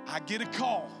 I get a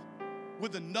call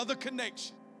with another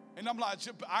connection. And I'm like,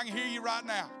 I can hear you right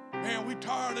now. Man, we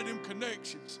tired of them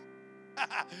connections.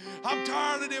 I'm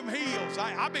tired of them hills.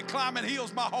 I've been climbing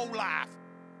hills my whole life.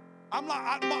 I'm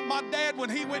like, my dad, when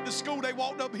he went to school, they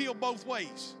walked uphill both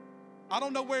ways. I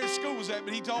don't know where his school was at,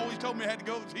 but he always told me I had to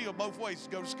go uphill both ways to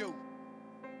go to school.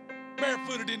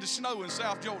 Barefooted in the snow in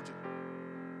South Georgia.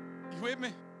 You with me?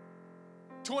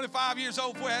 25 years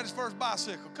old before he had his first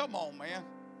bicycle. Come on, man.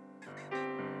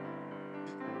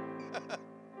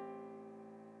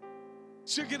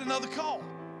 She'll get another call.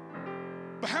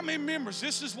 But how many members?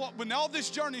 This is what, when all this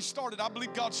journey started, I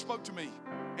believe God spoke to me.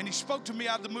 And He spoke to me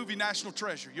out of the movie National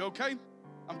Treasure. You okay?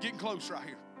 I'm getting close right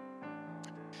here.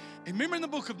 And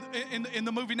remember in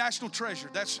the movie National Treasure,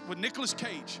 that's with Nicolas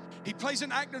Cage. He plays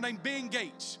an actor named Ben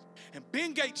Gates. And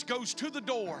Ben Gates goes to the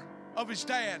door of his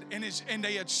dad, and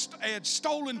they had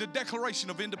stolen the Declaration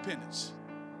of Independence.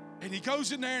 And he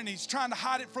goes in there and he's trying to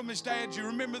hide it from his dad. You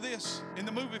remember this in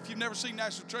the movie? If you've never seen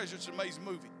National Treasure, it's an amazing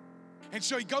movie. And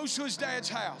so he goes to his dad's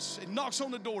house and knocks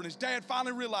on the door, and his dad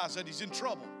finally realized that he's in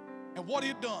trouble and what he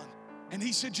had done. And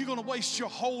he said, you're going to waste your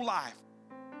whole life.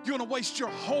 You're going to waste your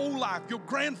whole life. Your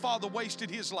grandfather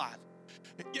wasted his life.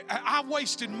 I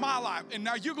wasted my life, and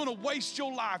now you're going to waste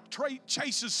your life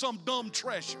chasing some dumb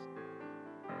treasure.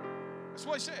 That's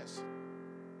what he says.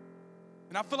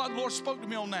 And I feel like the Lord spoke to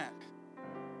me on that.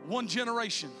 One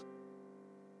generation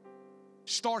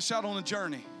starts out on a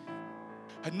journey.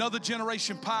 Another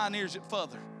generation pioneers it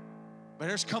further. But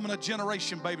there's coming a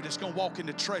generation, baby, that's going to walk in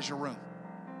the treasure room.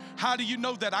 How do you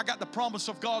know that? I got the promise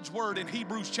of God's word in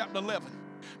Hebrews chapter 11.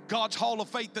 God's hall of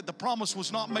faith, that the promise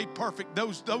was not made perfect.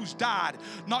 Those died,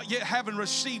 not yet having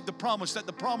received the promise, that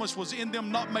the promise was in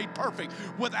them, not made perfect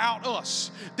without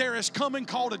us. There is coming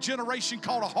called a generation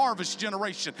called a harvest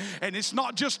generation. And it's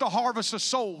not just a harvest of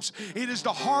souls. It is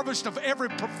the harvest of every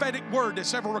prophetic word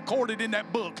that's ever recorded in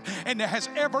that book and that has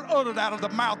ever uttered out of the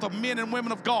mouth of men and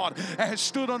women of God, that has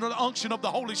stood under the unction of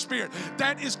the Holy Spirit.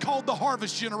 That is called the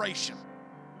harvest generation.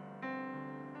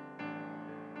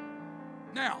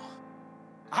 Now,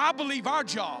 I believe our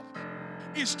job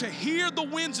is to hear the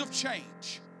winds of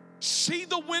change, see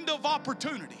the window of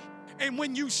opportunity, and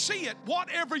when you see it,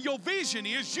 whatever your vision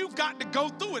is, you've got to go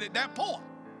through it at that point.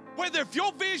 Whether if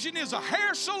your vision is a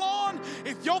hair salon,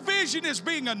 if your vision is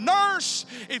being a nurse,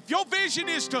 if your vision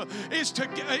is to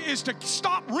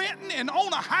stop renting and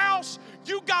own a house,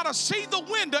 you got to see the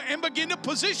window and begin to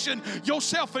position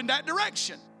yourself in that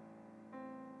direction.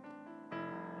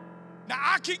 Now,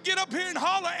 I can get up here and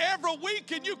holler every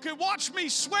week, and you can watch me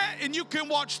sweat, and you can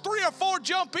watch 3 or 4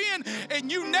 jump in, and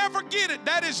you never get it.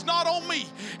 That is not on me.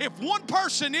 If one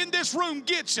person in this room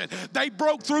gets it, they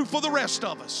broke through for the rest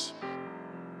of us.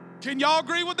 Can y'all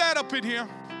agree with that up in here?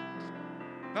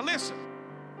 Now listen,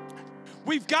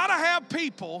 we've got to have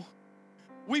people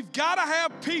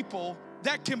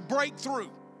that can break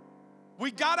through.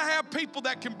 We've got to have people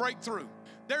that can break through.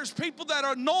 There's people that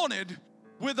are anointed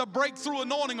with a breakthrough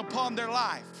anointing upon their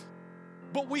life.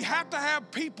 But we have to have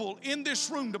people in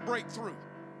this room to break through.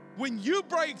 When you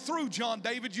break through, John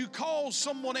David, you cause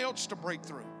someone else to break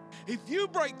through. If you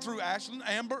break through, Ashlyn,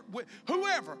 Amber,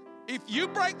 whoever, if you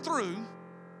break through,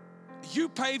 you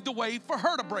pave the way for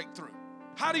her to break through.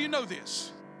 How do you know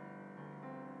this?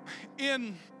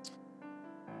 In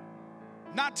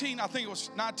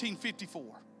 1954,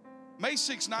 May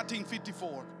 6,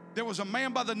 1954, there was a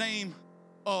man by the name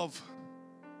of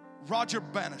Roger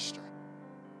Bannister.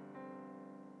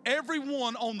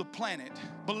 Everyone on the planet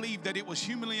believed that it was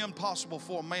humanly impossible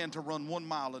for a man to run 1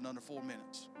 mile in under 4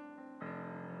 minutes.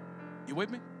 You with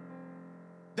me?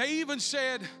 They even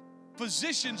said,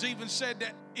 physicians even said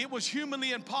that it was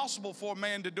humanly impossible for a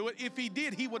man to do it. If he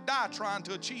did, he would die trying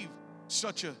to achieve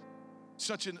such a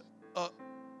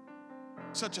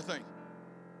thing.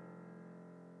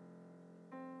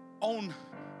 On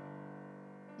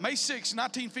May 6,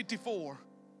 1954,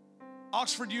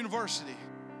 Oxford University,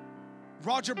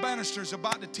 Roger Bannister is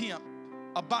about to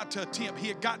attempt. He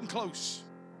had gotten close.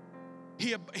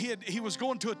 He was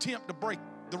going to attempt to break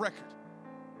the record.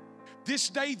 This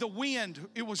day, the wind,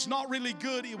 it was not really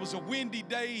good. It was a windy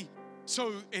day.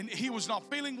 And he was not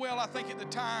feeling well, I think, at the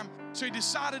time. So he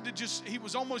decided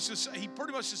he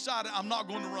pretty much decided, I'm not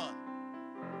going to run.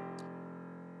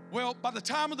 Well, by the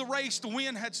time of the race, the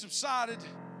wind had subsided,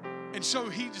 and so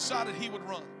he decided he would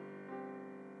run.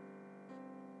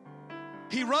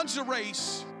 He runs the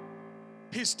race.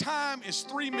 His time is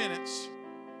 3 minutes,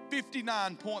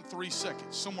 59.3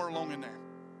 seconds, somewhere along in there.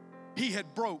 He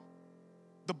had broke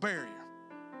the barrier.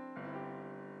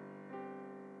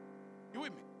 You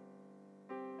with me?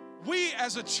 We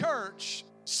as a church,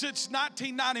 since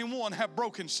 1991, have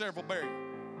broken several barriers.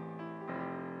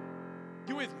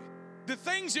 You with me? The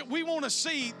things that we want to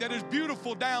see that is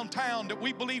beautiful downtown that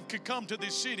we believe could come to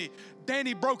this city,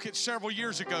 Danny broke it several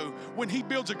years ago when he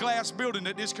builds a glass building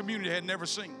that this community had never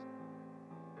seen.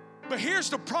 But here's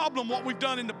the problem, what we've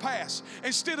done in the past.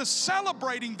 Instead of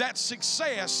celebrating that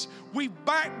success, we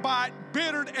backbite,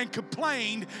 bittered, and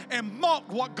complained and mocked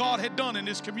what God had done in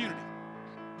this community.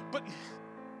 But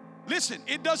listen,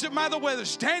 it doesn't matter whether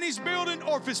it's Danny's building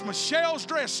or if it's Michelle's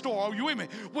dress store. Are you with me?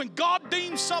 When God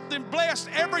deems something blessed,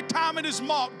 every time it is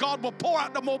mocked, God will pour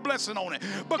out the more blessing on it.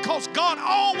 Because God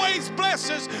always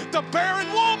blesses the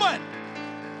barren woman.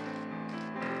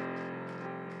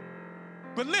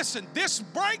 But listen, this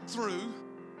breakthrough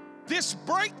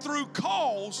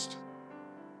caused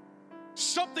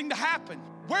something to happen.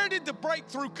 Where did the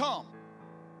breakthrough come?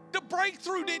 The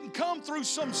breakthrough didn't come through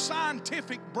some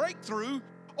scientific breakthrough,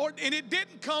 and it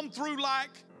didn't come through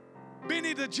like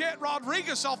Benny the Jet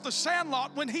Rodriguez off the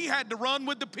Sandlot when he had to run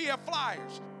with the PF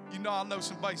Flyers. You know I know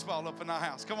some baseball up in our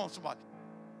house. Come on, somebody.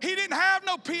 He didn't have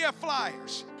no PF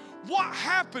Flyers. What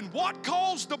happened? What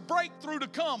caused the breakthrough to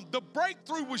come? The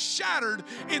breakthrough was shattered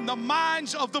in the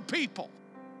minds of the people.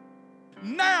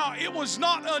 Now, it was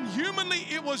not unhumanly,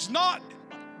 it was not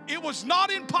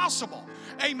impossible.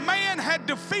 A man had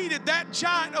defeated that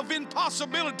giant of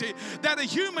impossibility that a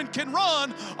human can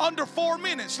run under 4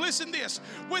 minutes. Listen to this.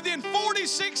 Within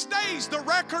 46 days, the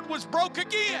record was broke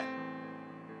again.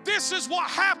 This is what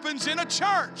happens in a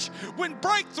church when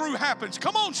breakthrough happens.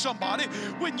 Come on, somebody.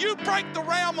 When you break the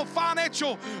realm of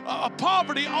financial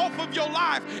poverty off of your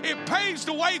life, it paves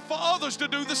the way for others to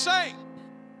do the same.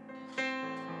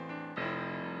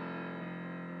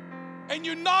 And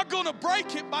you're not going to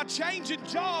break it by changing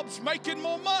jobs, making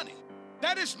more money.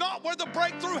 That is not where the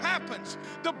breakthrough happens.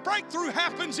 The breakthrough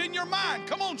happens in your mind.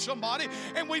 Come on, somebody.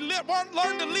 And we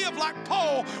learn to live like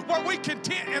Paul, where we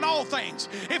content in all things.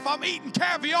 If I'm eating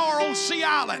caviar on Sea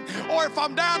Island, or if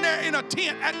I'm down there in a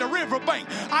tent at the riverbank,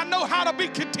 I know how to be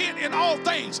content in all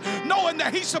things, knowing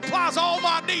that He supplies all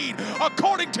my need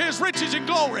according to His riches and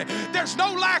glory. There's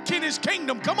no lack in His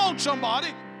kingdom. Come on, somebody.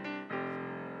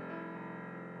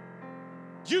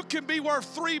 You can be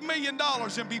worth $3 million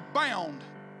and be bound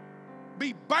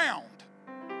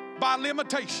by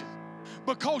limitation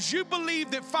because you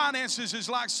believe that finances is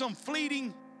like some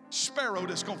fleeting sparrow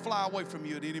that's going to fly away from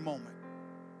you at any moment.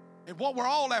 And what we're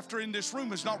all after in this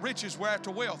room is not riches, we're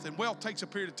after wealth, and wealth takes a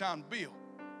period of time to build.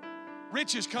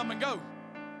 Riches come and go.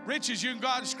 Riches, you can go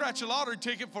out and scratch a lottery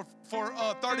ticket for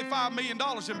 $35 million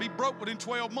and be broke within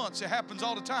 12 months. It happens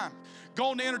all the time. Go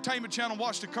on the entertainment channel and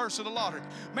watch The Curse of the Lottery.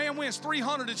 Man wins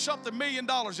 $300 and something million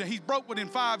and he's broke within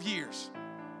 5 years.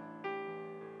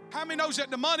 How many knows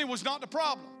that the money was not the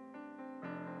problem?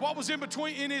 What was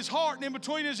in his heart and in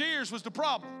between his ears was the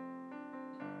problem.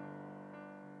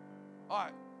 All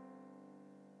right.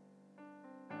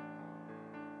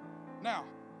 Now,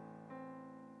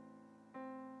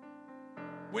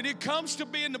 when it comes to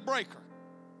being the breaker,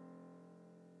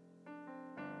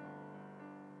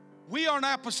 we are an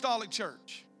apostolic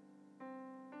church.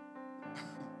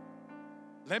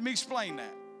 Let me explain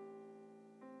that.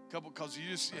 Because you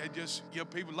just give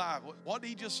people live. What did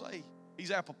he just say?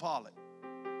 He's apostolic.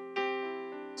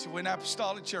 So we're an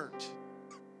apostolic church.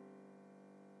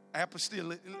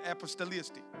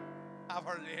 Apostolistic. I've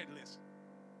heard it. Listen.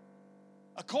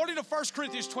 According to 1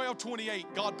 Corinthians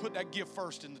 12:28, God put that gift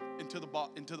first into the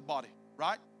body,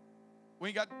 right? We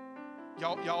ain't got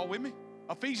y'all with me?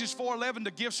 Ephesians 4:11,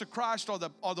 the gifts of Christ are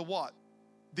the what?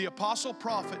 The apostle,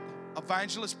 prophet,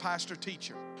 evangelist, pastor,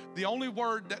 teacher. The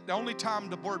only time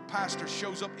the word pastor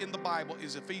shows up in the Bible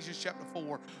is Ephesians chapter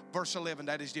 4, verse 11.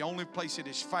 That is the only place it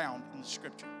is found in the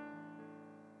scripture.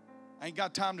 I ain't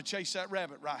got time to chase that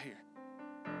rabbit right here.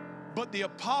 But the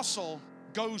apostle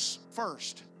goes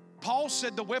first. Paul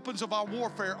said the weapons of our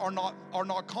warfare are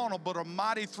not carnal, but are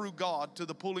mighty through God to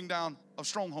the pulling down of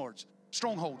strongholds.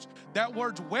 That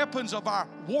word weapons of our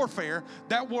warfare,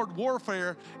 that word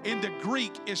warfare in the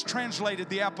Greek is translated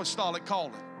the apostolic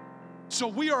calling. So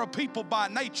we are a people by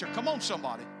nature. Come on,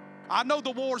 somebody. I know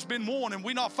the war's been won and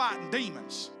we're not fighting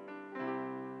demons.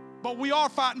 But we are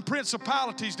fighting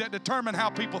principalities that determine how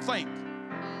people think.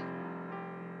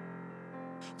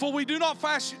 For we do not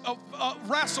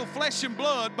wrestle flesh and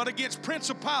blood, but against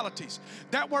principalities.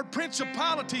 That word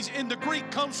principalities in the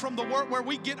Greek comes from the word where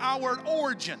we get our word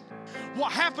origin.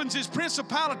 What happens is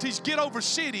principalities get over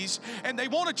cities and they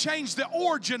want to change the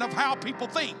origin of how people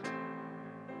think.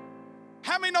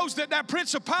 How many knows that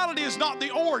principality is not the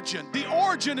origin? The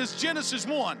origin is Genesis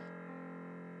 1.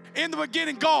 In the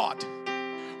beginning, God.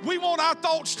 We want our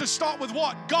thoughts to start with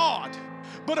what? God.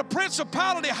 But a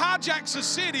principality hijacks a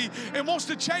city and wants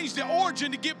to change the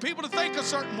origin to get people to think a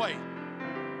certain way.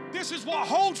 This is what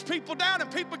holds people down,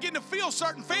 and people begin to feel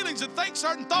certain feelings and think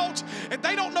certain thoughts, and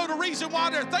they don't know the reason why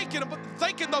they're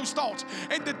thinking those thoughts.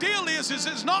 And the deal is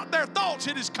it's not their thoughts.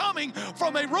 It is coming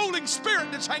from a ruling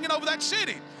spirit that's hanging over that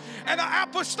city. And our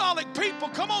apostolic people,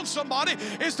 come on somebody,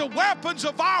 is the weapons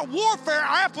of our warfare.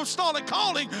 Our apostolic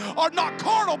calling are not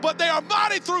carnal, but they are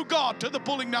mighty through God to the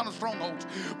pulling down of strongholds.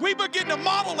 We begin to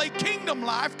model a kingdom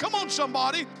life. Come on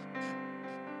somebody.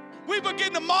 We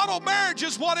begin to model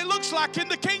marriages, what it looks like in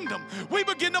the kingdom. We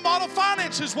begin to model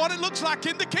finances, what it looks like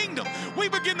in the kingdom. We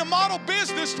begin to model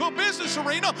business to a business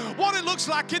arena, what it looks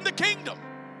like in the kingdom.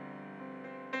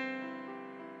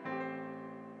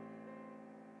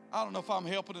 I don't know if I'm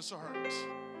helping us or hurting us.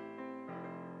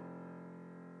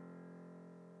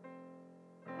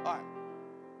 All right.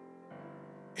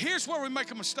 Here's where we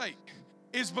make a mistake.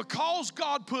 Is because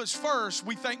God puts first,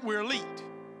 we think we're elite.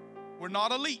 We're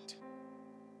not elite.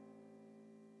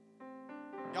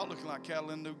 Y'all looking like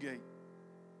cattle in the new gate.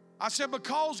 I said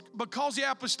because the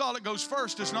apostolic goes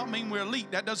first does not mean we're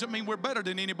elite. That doesn't mean we're better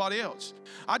than anybody else.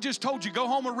 I just told you, go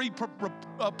home and read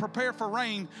Prepare for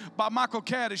Rain by Michael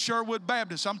Catt at Sherwood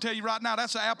Baptist. I'm telling you right now,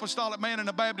 that's an apostolic man in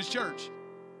a Baptist church.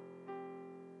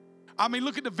 I mean,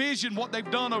 look at the vision, what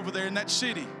they've done over there in that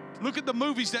city. Look at the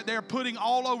movies that they're putting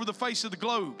all over the face of the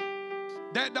globe.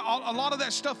 A lot of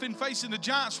that stuff in Facing the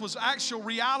Giants was actual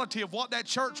reality of what that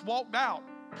church walked out.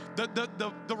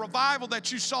 The revival that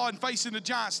you saw in Facing the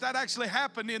Giants, that actually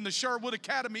happened in the Sherwood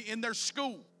Academy in their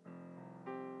school.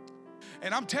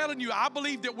 And I'm telling you, I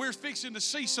believe that we're fixing to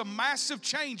see some massive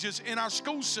changes in our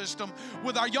school system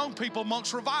with our young people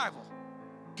amongst revival.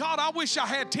 God, I wish I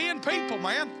had 10 people,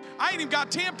 man. I ain't even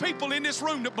got 10 people in this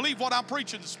room that believe what I'm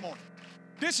preaching this morning.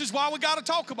 This is why we got to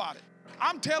talk about it.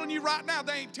 I'm telling you right now,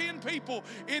 there ain't 10 people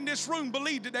in this room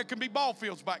believe that there can be ball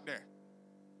fields back there.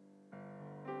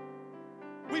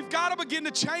 We've got to begin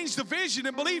to change the vision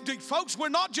and believe that, folks, we're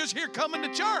not just here coming to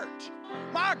church.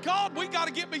 My God, we got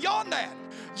to get beyond that.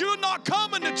 You're not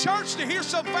coming to church to hear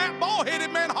some fat bald-headed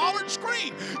man holler and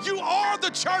scream. You are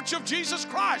the church of Jesus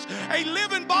Christ, a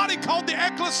living body called the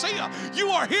ecclesia. You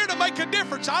are here to make a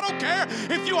difference. I don't care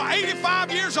if you are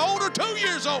 85 years old or 2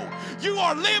 years old. You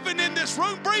are living in this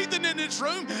room, breathing in this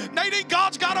room. Nadine,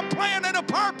 God's got a plan and a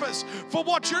purpose for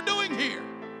what you're doing here.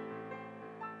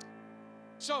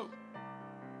 So,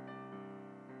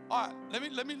 all right,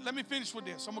 let me finish with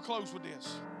this. I'm gonna close with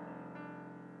this.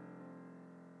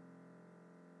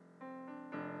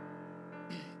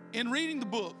 In reading the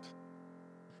book,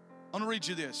 I'm gonna read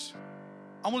you this.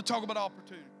 I want to talk about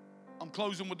opportunity. I'm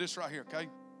closing with this right here, okay?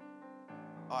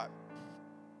 All right.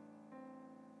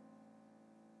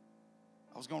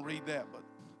 I was gonna read that, but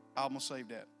I'm gonna save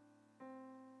that.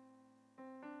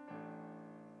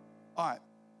 All right.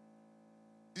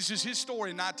 This is his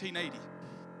story in 1980.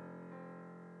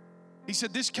 He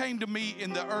said, this came to me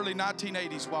in the early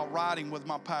 1980s while riding with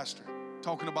my pastor,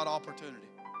 talking about opportunity.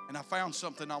 And I found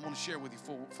something I want to share with you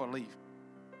before I leave.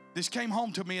 This came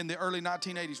home to me in the early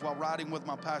 1980s while riding with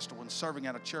my pastor when serving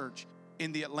at a church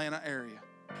in the Atlanta area.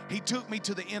 He took me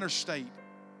to the interstate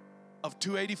of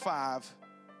 285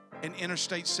 and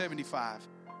Interstate 75.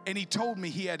 And he told me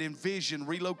he had envisioned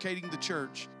relocating the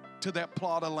church to that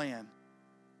plot of land.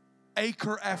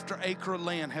 Acre after acre of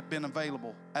land had been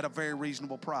available at a very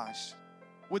reasonable price.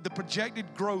 With the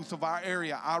projected growth of our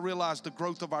area, I realized the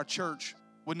growth of our church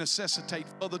would necessitate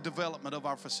further development of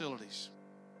our facilities.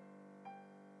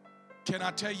 Can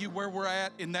I tell you where we're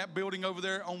at in that building over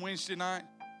there on Wednesday night?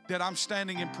 That I'm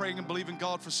standing and praying and believing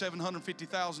God for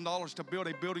 $750,000 to build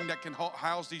a building that can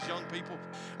house these young people.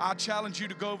 I challenge you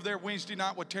to go over there Wednesday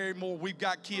night with Terry Moore. We've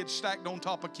got kids stacked on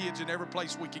top of kids in every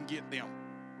place we can get them.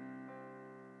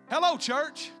 Hello,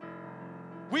 church.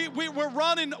 We're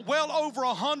running well over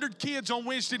 100 kids on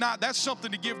Wednesday night. That's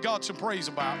something to give God some praise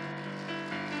about.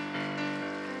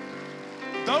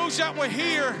 Those that were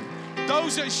here,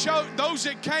 those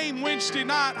that came Wednesday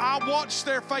night, I watched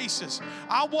their faces.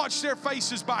 I watched their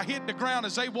faces by hitting the ground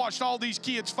as they watched all these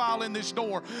kids file in this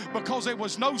door, because there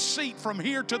was no seat from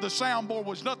here to the soundboard,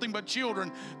 was nothing but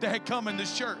children that had come in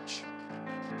this church.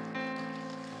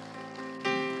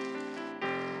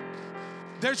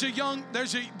 There's a young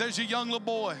little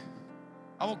boy.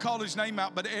 I won't call his name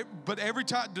out, but every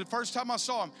time, the first time I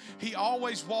saw him, he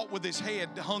always walked with his head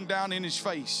hung down in his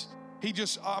face. He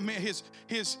just,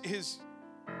 his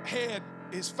head,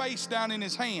 his face down in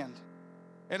his hand.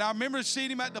 And I remember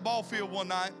seeing him at the ball field one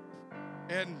night,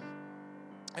 and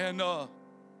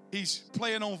he's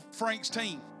playing on Frank's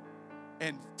team.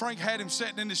 And Frank had him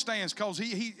sitting in the stands because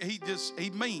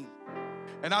he mean.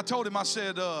 And I told him, I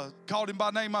said, called him by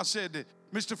name, I said, did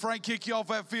Mr. Frank kick you off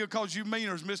that field because you mean,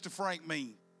 or is Mr. Frank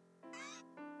mean?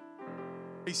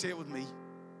 He said, it was me.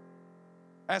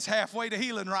 That's halfway to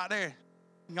healing right there.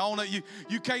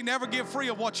 You can't never get free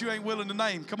of what you ain't willing to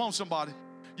name. Come on, somebody.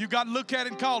 You got to look at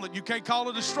it and call it. You can't call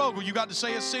it a struggle. You got to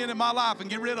say it's sin in my life and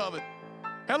get rid of it.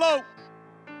 Hello.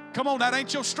 Come on, that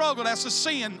ain't your struggle. That's a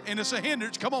sin and it's a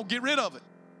hindrance. Come on, get rid of it.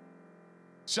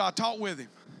 So I talked with him.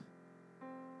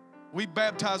 We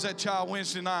baptized that child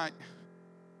Wednesday night.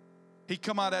 He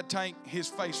come out of that tank, his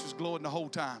face was glowing the whole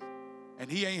time. And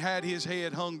he ain't had his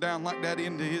head hung down like that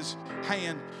into his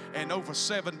hand in over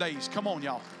 7 days. Come on,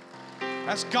 y'all.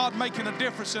 That's God making a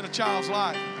difference in a child's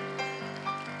life.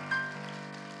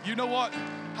 You know what?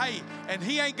 Hey, and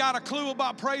he ain't got a clue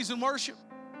about praise and worship.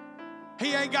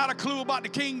 He ain't got a clue about the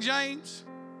King James.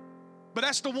 But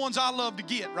that's the ones I love to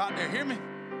get right there. Hear me?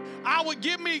 I would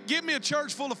give me a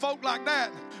church full of folk like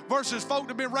that versus folk that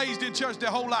have been raised in church their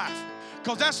whole life.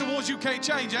 Because that's the ones you can't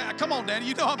change. Come on, Daddy.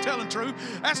 You know I'm telling the truth.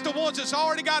 That's the ones that's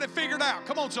already got it figured out.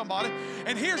 Come on, somebody.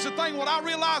 And here's the thing. What I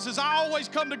realize is I always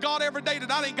come to God every day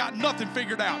that I ain't got nothing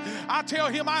figured out. I tell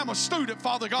him I am a student,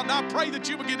 Father God, and I pray that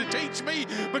you begin to teach me,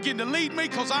 begin to lead me,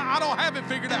 because I don't have it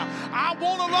figured out. I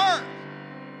want to learn.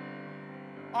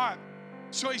 All right.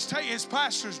 So his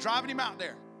pastor's driving him out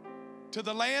there to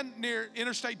the land near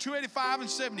Interstate 285 and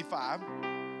 75.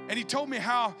 And he told me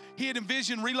how he had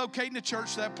envisioned relocating the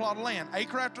church to that plot of land.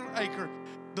 Acre after acre,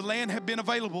 the land had been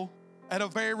available at a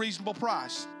very reasonable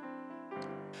price.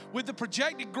 With the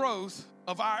projected growth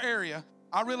of our area,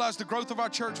 I realized the growth of our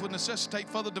church would necessitate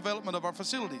further development of our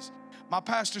facilities. My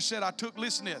pastor said, I took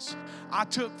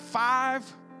five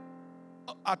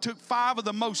of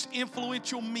the most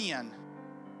influential men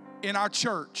in our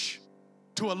church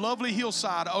to a lovely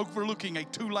hillside overlooking a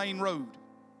 2-lane road.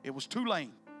 It was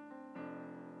 2-lane.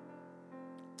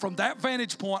 From that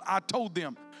vantage point, I told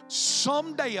them,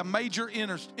 someday a major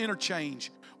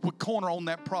interchange would corner on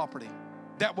that property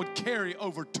that would carry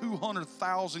over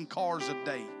 200,000 cars a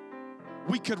day.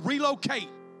 We could relocate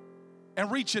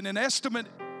and reach an estimable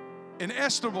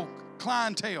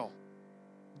clientele.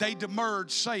 They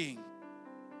demurred, saying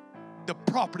the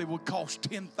property would cost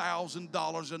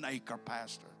 $10,000 an acre,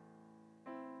 Pastor,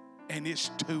 and it's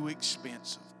too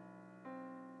expensive.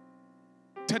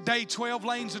 Today, 12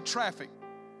 lanes of traffic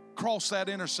cross that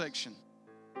intersection,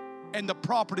 and the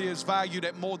property is valued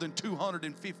at more than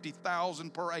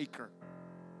 $250,000 per acre,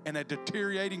 and a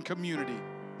deteriorating community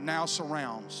now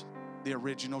surrounds the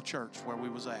original church where we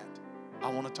was at.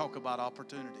 I want to talk about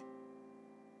opportunity.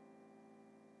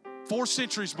 4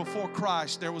 centuries before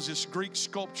Christ, there was this Greek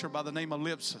sculptor by the name of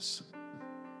Lipsus.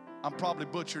 I'm probably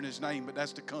butchering his name, but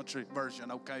that's the country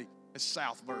version, okay? It's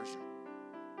South version.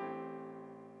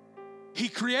 He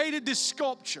created this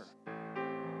sculpture,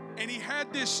 and he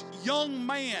had this young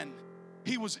man.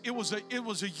 It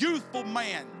was a youthful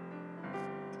man,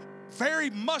 very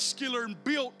muscular and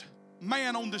built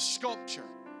man on this sculpture.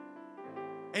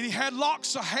 And he had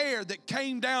locks of hair that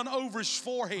came down over his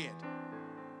forehead.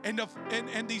 And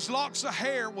these locks of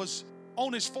hair was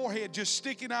on his forehead, just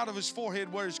sticking out of his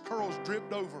forehead where his curls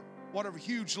dripped over, whatever,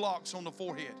 huge locks on the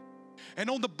forehead. And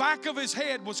on the back of his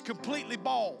head was completely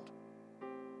bald.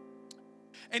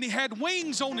 And he had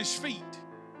wings on his feet.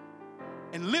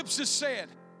 And Lipsus said,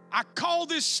 I call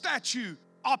this statue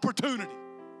opportunity.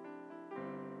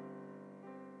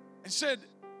 And said,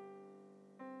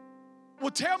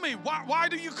 well, tell me, why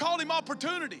do you call him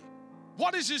opportunity?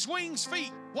 What is his wings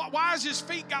feet? Why has his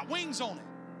feet got wings on it?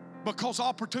 Because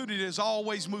opportunity is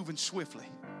always moving swiftly.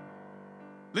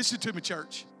 Listen to me,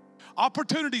 church.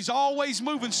 Opportunity is always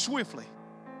moving swiftly.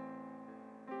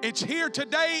 It's here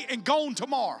today and gone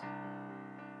tomorrow.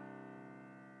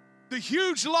 The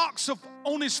huge locks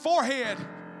on his forehead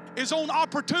is on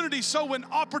opportunity. So when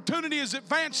opportunity is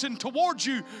advancing towards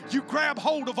you, you grab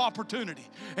hold of opportunity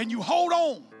and you hold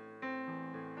on.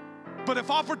 But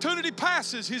if opportunity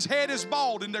passes, his head is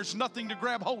bald and there's nothing to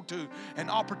grab hold to,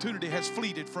 and opportunity has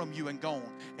fleeted from you and gone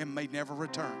and may never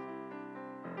return.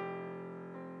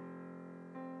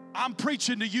 I'm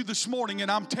preaching to you this morning,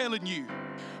 and I'm telling you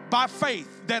by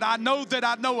faith that I know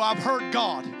I've heard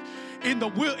God in the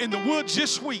woods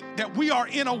this week that we are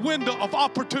in a window of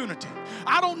opportunity.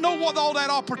 I don't know what all that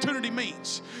opportunity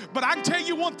means, but I can tell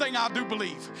you one thing I do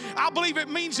believe. I believe it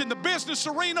means in the business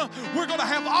arena we're going to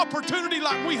have opportunity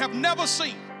like we have never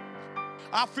seen.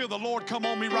 I feel the Lord come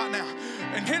on me right now.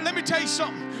 And here, let me tell you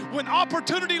something. When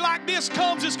opportunity like this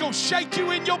comes, it's going to shake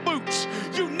you in your boots.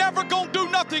 You never going to do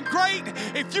nothing great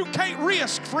if you can't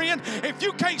risk, friend. If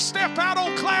you can't step out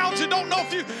on clouds and don't know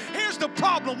if you... Here's the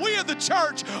problem. We as the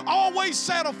church always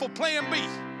settle for plan B.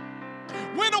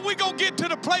 When are we going to get to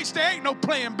the place there ain't no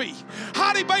plan B?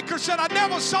 Heidi Baker said, I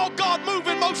never saw God move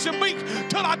in Mozambique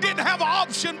till I didn't have an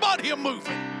option but Him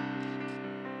moving.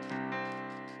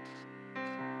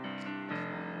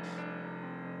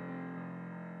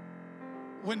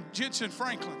 When Jensen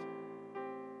Franklin,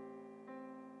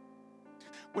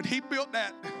 when he built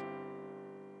that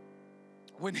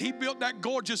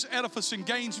gorgeous edifice in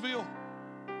Gainesville,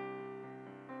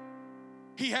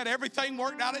 he had everything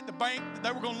worked out at the bank that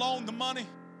they were going to loan the money.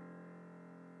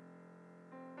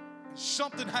 And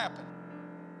something happened.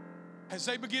 As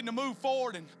they began to move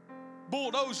forward and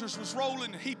bulldozers was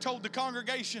rolling, and he told the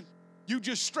congregation, you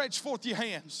just stretch forth your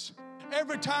hands.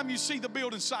 Every time you see the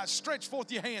building site, stretch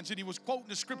forth your hands. And he was quoting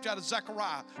the scripture out of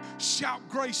Zechariah. Shout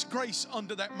grace, grace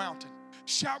under that mountain.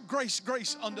 Shout grace,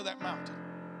 grace under that mountain.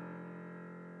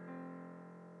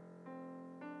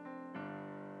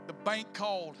 The bank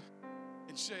called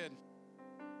and said,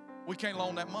 we can't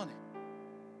loan that money.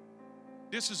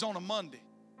 This is on a Monday.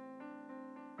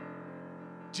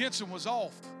 Jensen was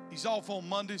off. He's off on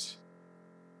Mondays.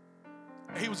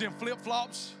 He was in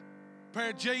flip-flops,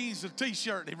 pair of jeans, a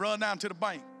t-shirt. He run down to the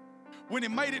bank. When he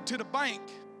made it to the bank,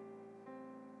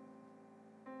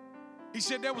 he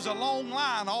said there was a long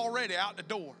line already out the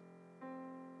door,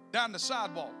 down the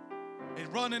sidewalk. He'd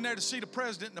run in there to see the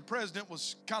president, and the president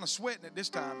was kind of sweating at this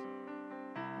time.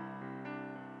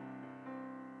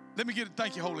 Let me get it.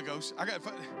 Thank you, Holy Ghost.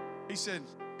 He said,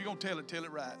 if you're going to tell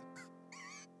it right.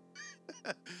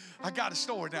 I got a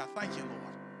story now. Thank you, Lord.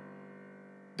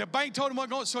 The bank told him what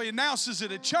going, so he announces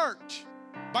it at church.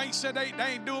 Bank said they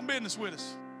ain't doing business with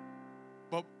us.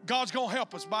 But God's going to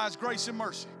help us by His grace and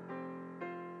mercy.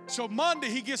 So Monday,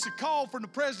 he gets a call from the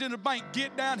president of the bank,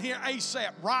 get down here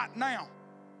ASAP, right now.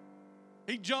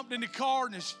 He jumped in the car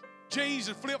in his jeans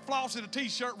and flip-flops and a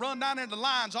T-shirt, run down there in the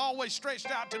lines, always stretched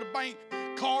out to the bank.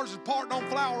 Cars is parked on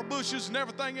flower bushes and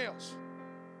everything else.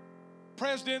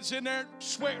 President's in there,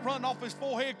 sweat running off his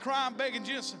forehead, crying, begging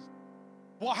Jensen.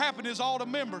 What happened is all the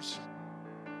members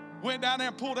went down there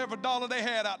and pulled every dollar they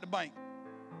had out the bank.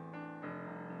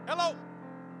 Hello?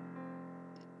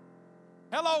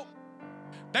 Hello?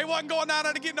 They wasn't going down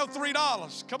there to get no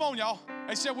 $3. Come on, y'all.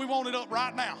 They said, we want it up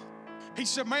right now. He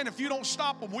said, man, if you don't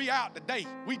stop them, we out today.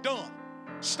 We done.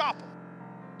 Stop them.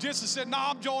 Jensen said, no,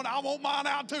 I'm joining. I want mine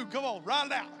out too. Come on, write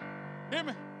it out. Hear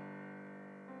me?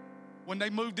 When they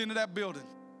moved into that building,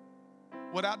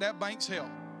 without that bank's help,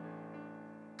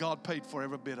 God paid for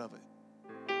every bit of it.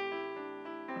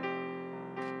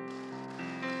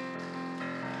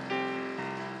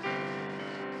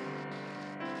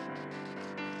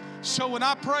 So when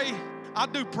I pray, I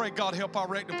do pray God help our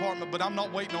rec department, but I'm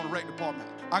not waiting on the rec department.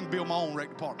 I can build my own rec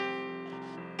department.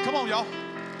 Come on, y'all.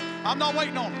 I'm not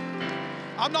waiting on them.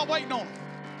 I'm not waiting on them.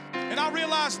 And I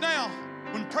realize now,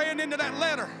 when praying into that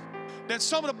letter, that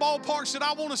some of the ballparks that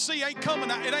I want to see ain't coming.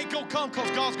 It ain't going to come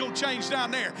because God's going to change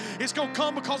down there. It's going to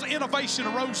come because innovation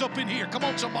arose up in here. Come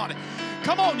on, somebody.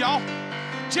 Come on, y'all.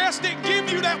 Jess didn't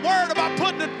give you that word about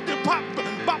putting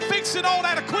about fixing all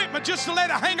that equipment just to let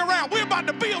it hang around. We're about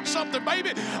to build something,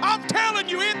 baby. I'm telling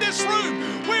you, in this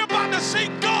room, we're about to see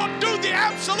God do the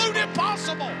absolute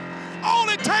impossible. All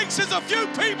it takes is a few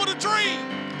people to dream.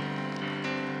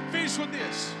 Finish with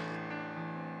this.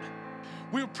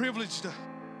 We were privileged to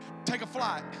take a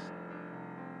flight,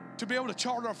 to be able to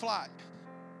charter a flight.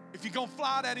 If you're going to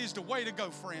fly, that is the way to go,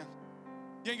 friend.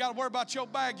 You ain't got to worry about your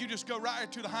bag. You just go right here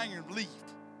to the hangar and leave.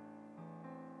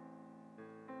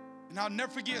 And I'll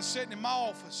never forget sitting in my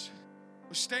office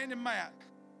with Stan and Matt.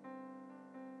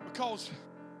 Because,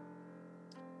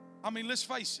 I mean, let's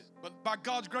face it, but by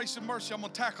God's grace and mercy, I'm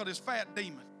going to tackle this fat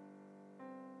demon.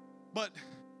 But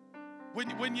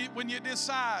when you're this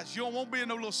size, you don't want to be in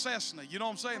no little Cessna. You know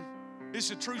what I'm saying? It's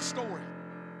a true story.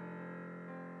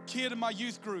 Kid in my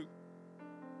youth group,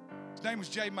 his name was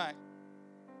J Mac.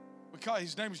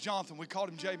 His name was Jonathan. We called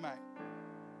him J Mac.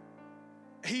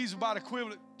 He's about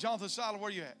equivalent. Jonathan Siler,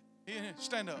 where you at? Here,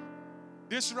 stand up.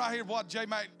 This is right here what J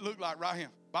Mac looked like right here.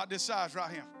 About this size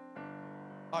right here.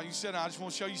 Oh, you sit down. I just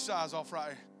want to show you size off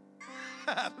right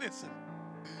here. Listen.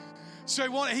 So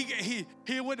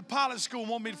he went to pilot school and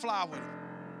wanted me to fly with him.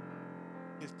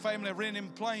 His family rented him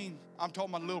a plane. I'm talking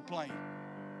about a little plane.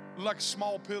 Looked like a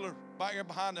small pillar back here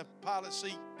behind the pilot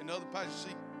seat and the other passenger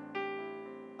seat.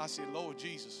 I said, Lord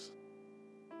Jesus.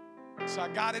 So I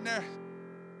got in there.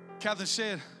 Catherine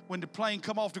said, when the plane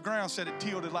come off the ground, said it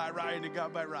tilted like right and it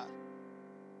got back right.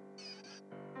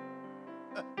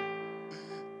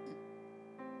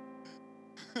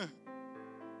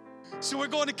 So we're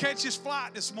going to catch this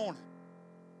flight this morning.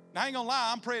 Now, I ain't going to lie,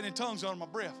 I'm praying in tongues under my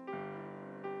breath.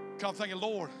 I'm thinking,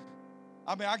 Lord,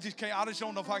 I mean, I just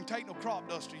don't know if I can take no crop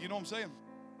duster. You know what I'm saying?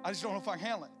 I just don't know if I can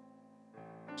handle it.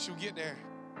 So we get there.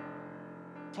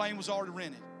 Plane was already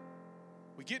rented.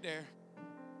 We get there.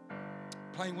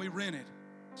 Plane we rented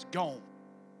is gone.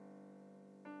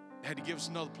 They had to give us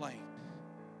another plane.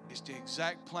 It's the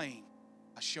exact plane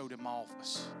I showed in my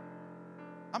office.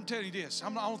 I'm telling you this.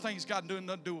 I don't think it's got nothing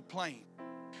to do with plane.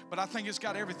 But I think it's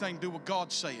got everything to do with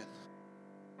God saying,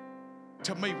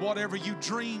 to me, whatever you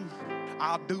dream,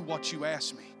 I'll do what you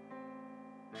ask me.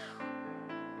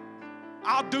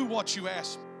 I'll do what you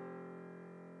ask me.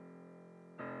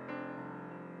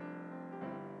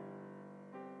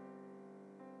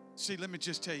 See, let me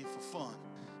just tell you for fun.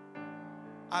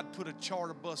 I'd put a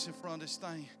charter bus in front of this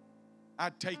thing.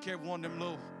 I'd take every one of them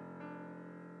little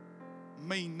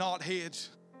mean knotheads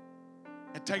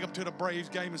and take them to the Braves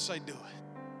game and say, do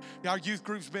it. Our youth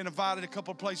group's been invited a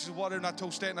couple of places or whatever, and I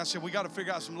told Stanton, I said, we got to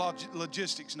figure out some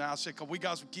logistics now. I said, because we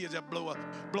got some kids that blow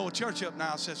a church up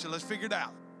now. I said, so let's figure it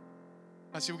out.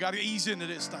 I said, we got to ease into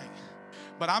this thing.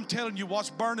 But I'm telling you what's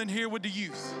burning here with the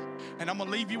youth, and I'm going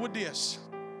to leave you with this.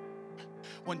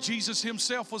 When Jesus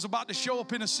himself was about to show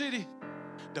up in a city,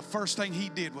 the first thing he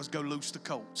did was go loose the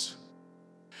colts.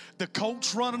 The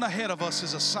colts running ahead of us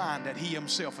is a sign that he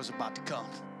himself is about to come.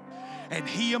 And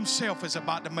he himself is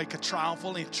about to make a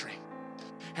triumphal entry.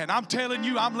 And I'm telling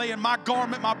you, I'm laying my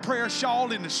garment, my prayer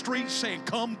shawl in the streets saying,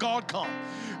 come, God, come.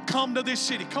 Come to this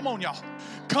city. Come on, y'all.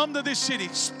 Come to this city.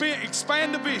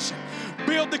 Expand the vision.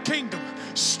 Build the kingdom.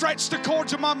 Stretch the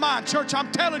cords of my mind. Church, I'm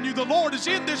telling you, the Lord is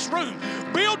in this room.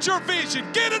 Build your vision.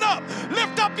 Get it up.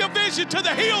 Lift up your vision to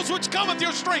the hills which cometh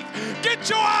your strength. Get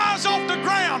your eyes off the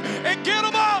ground and get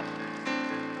them up.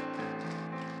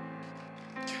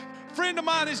 A friend of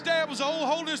mine, his dad was an old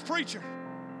holiness preacher.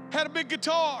 Had a big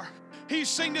guitar. He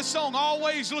sing this song,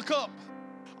 always look up.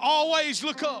 Always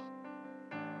look up.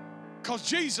 Because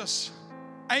Jesus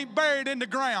ain't buried in the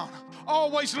ground.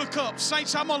 Always look up.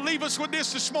 Saints, I'm going to leave us with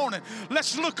this morning.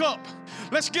 Let's look up.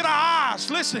 Let's get our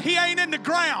eyes. Listen, he ain't in the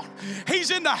ground.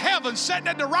 He's in the heavens, sitting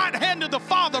at the right hand of the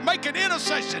Father, making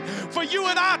intercession for you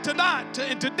and I tonight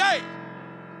and today.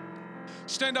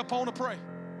 Stand up, I want to pray.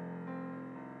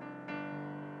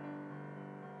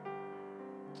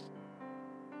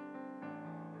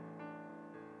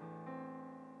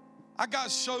 I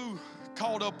got so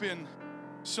caught up in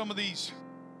some of these.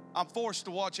 I'm forced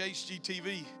to watch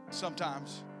HGTV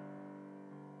sometimes,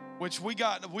 which we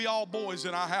all boys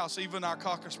in our house, even our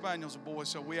Cocker Spaniels are boys,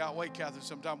 so we outweigh Catherine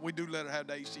sometimes. We do let her have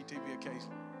the HGTV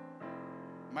occasionally,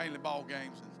 mainly ball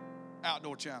games and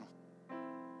outdoor channel.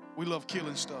 We love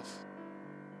killing stuff.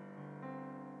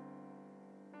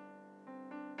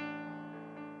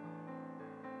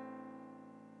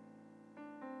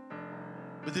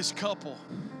 But this couple,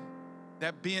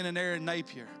 that Ben and Aaron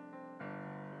Napier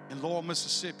in Laurel,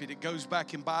 Mississippi, that goes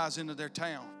back and buys into their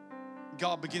town,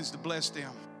 God begins to bless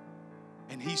them.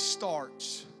 And he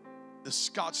starts the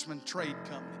Scotsman Trade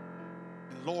Company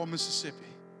in Laurel, Mississippi,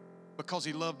 because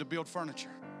he loved to build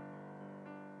furniture.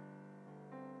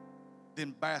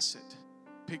 Then Bassett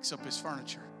picks up his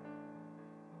furniture.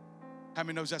 How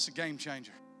many knows that's a game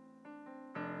changer?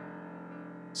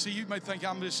 See, you may think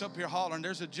I'm just up here hollering.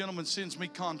 There's a gentleman sends me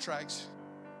contracts.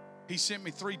 He sent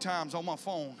me 3 times on my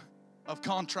phone of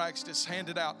contracts that's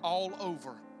handed out all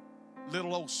over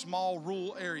little old small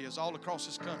rural areas all across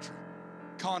this country.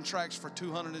 Contracts for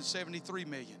 $273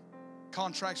 million.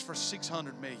 Contracts for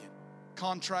 $600 million.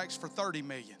 Contracts for $30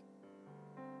 million.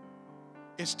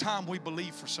 It's time we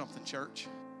believe for something, church.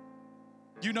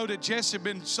 You know that Jesse had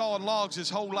been sawing logs his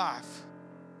whole life.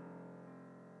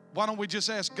 Why don't we just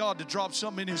ask God to drop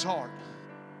something in his heart?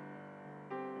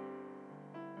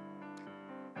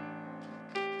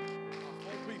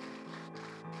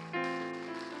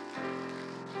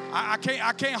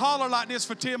 I can't holler like this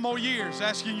for 10 more years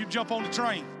asking you to jump on the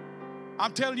train.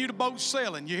 I'm telling you the boat's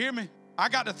sailing. You hear me? I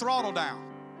got the throttle down.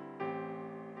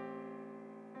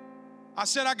 I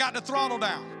said I got the throttle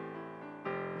down.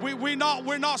 We're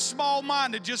not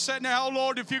small-minded, just sitting there, oh,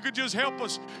 Lord, if you could just help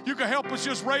us. You could help us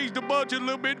just raise the budget a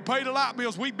little bit and pay the light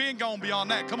bills. We've been gone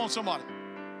beyond that. Come on, somebody.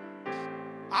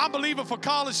 I'm believing for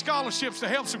college scholarships to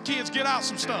help some kids get out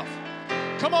some stuff.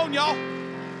 Come on, y'all.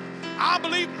 I'm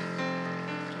believing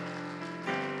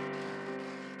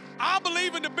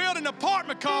to build an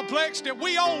apartment complex that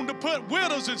we own to put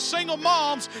widows and single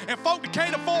moms and folk that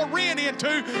can't afford rent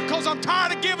into, because I'm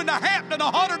tired of giving the Hampton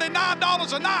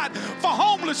 $109 a night for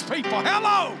homeless people.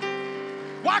 Hello.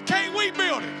 Why can't we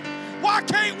build it? Why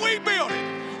can't we build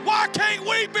it? Why can't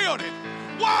we build it?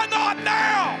 Why not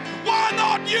now? Why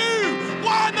not you?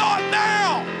 Why not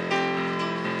now?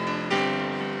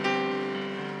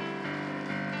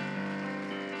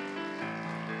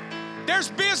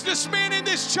 There's businessmen in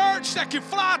this church that can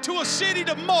fly to a city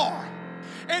tomorrow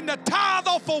and the tithe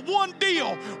off of one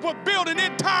deal will build an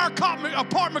entire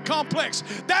apartment complex.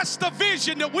 That's the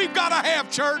vision that we've got to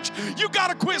have, church. You got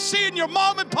to quit seeing your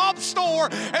mom and pop store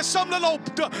as some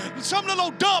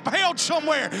little dump held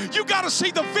somewhere. You got to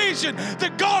see the vision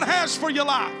that God has for your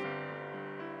life.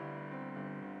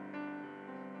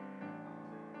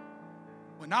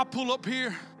 When I pull up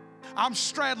here, I'm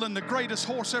straddling the greatest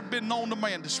horse ever been known to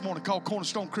man this morning, called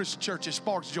Cornerstone Christian Church in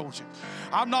Sparks, Georgia.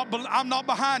 I'm not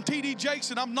behind T.D. Jakes,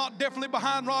 and I'm not definitely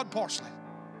behind Rod Parsley.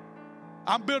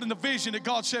 I'm building the vision that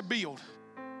God said build.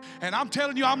 And I'm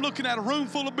telling you, I'm looking at a room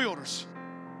full of builders.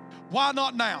 Why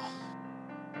not now?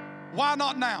 Why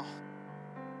not now?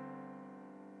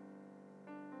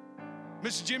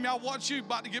 Mr. Jimmy, I watched you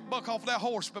about to get buck off that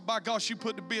horse, but by gosh, you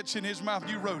put the bits in his mouth,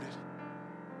 you rode it.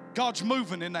 God's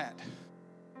moving in that.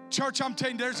 Church, I'm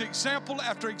telling you, there's example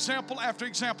after example after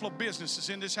example of businesses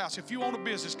in this house. If you own a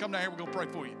business, come down here. We're going to pray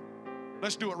for you.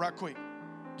 Let's do it right quick.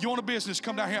 You own a business,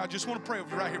 come down here. I just want to pray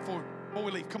with you right here before we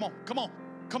leave. Come on, come on,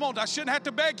 come on. I shouldn't have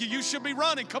to beg you. You should be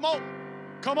running. Come on,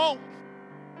 come on.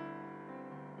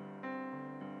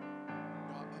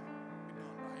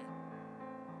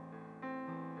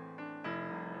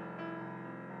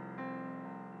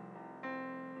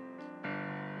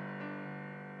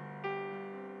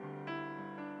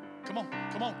 Come on,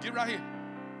 come on, get right here.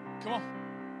 Come on.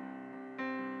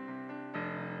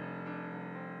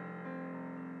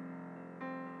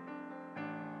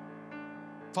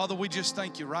 Father, we just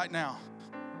thank you right now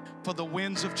for the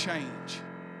winds of change.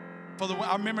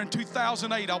 I remember in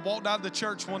 2008, I walked out of the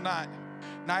church one night,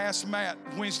 and I asked Matt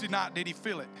Wednesday night, did he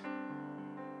feel it?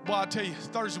 Boy, I tell you,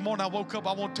 Thursday morning I woke up,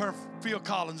 I want to turn Phil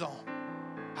Collins on.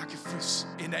 I can feel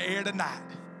in the air tonight.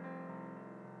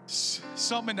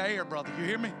 Something in the air, brother. You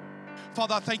hear me?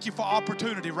 Father, I thank you for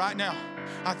opportunity right now.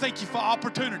 I thank you for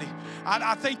opportunity.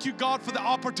 I thank you, God, for the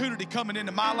opportunity coming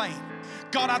into my lane.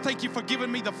 God, I thank you for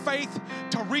giving me the faith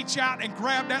to reach out and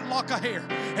grab that lock of hair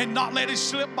and not let it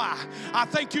slip by. I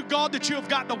thank you, God, that you have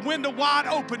got the window wide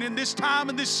open in this time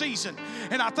and this season.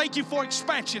 And I thank you for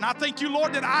expansion. I thank you,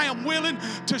 Lord, that I am willing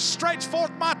to stretch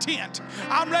forth my tent.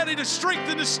 I'm ready to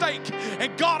strengthen the stake.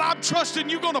 And God, I'm trusting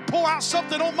you're going to pour out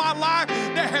something on my life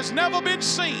that has never been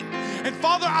seen. And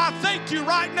Father, I thank you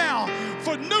right now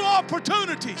for new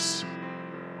opportunities.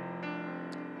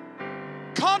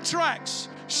 Contracts.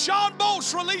 Sean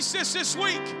Bolts released this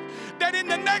week that in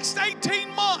the next 18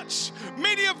 months,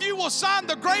 many of you will sign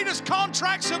the greatest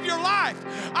contracts of your life.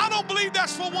 I don't believe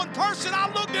that's for one person. I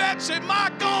looked at that and said,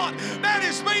 my God, that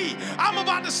is me. I'm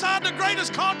about to sign the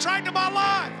greatest contract of my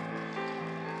life.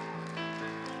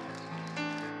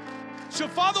 So,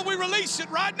 Father, we release it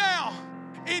right now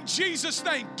in Jesus'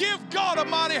 name. Give God a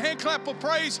mighty hand clap of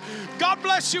praise. God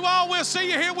bless you all. We'll see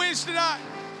you here Wednesday night.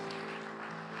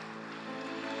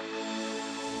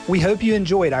 We hope you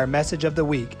enjoyed our message of the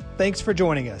week. Thanks for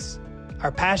joining us.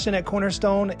 Our passion at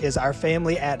Cornerstone is our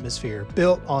family atmosphere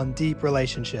built on deep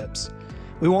relationships.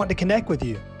 We want to connect with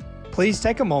you. Please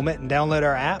take a moment and download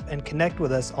our app and connect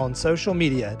with us on social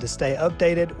media to stay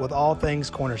updated with all things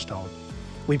Cornerstone.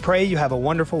 We pray you have a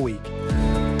wonderful week.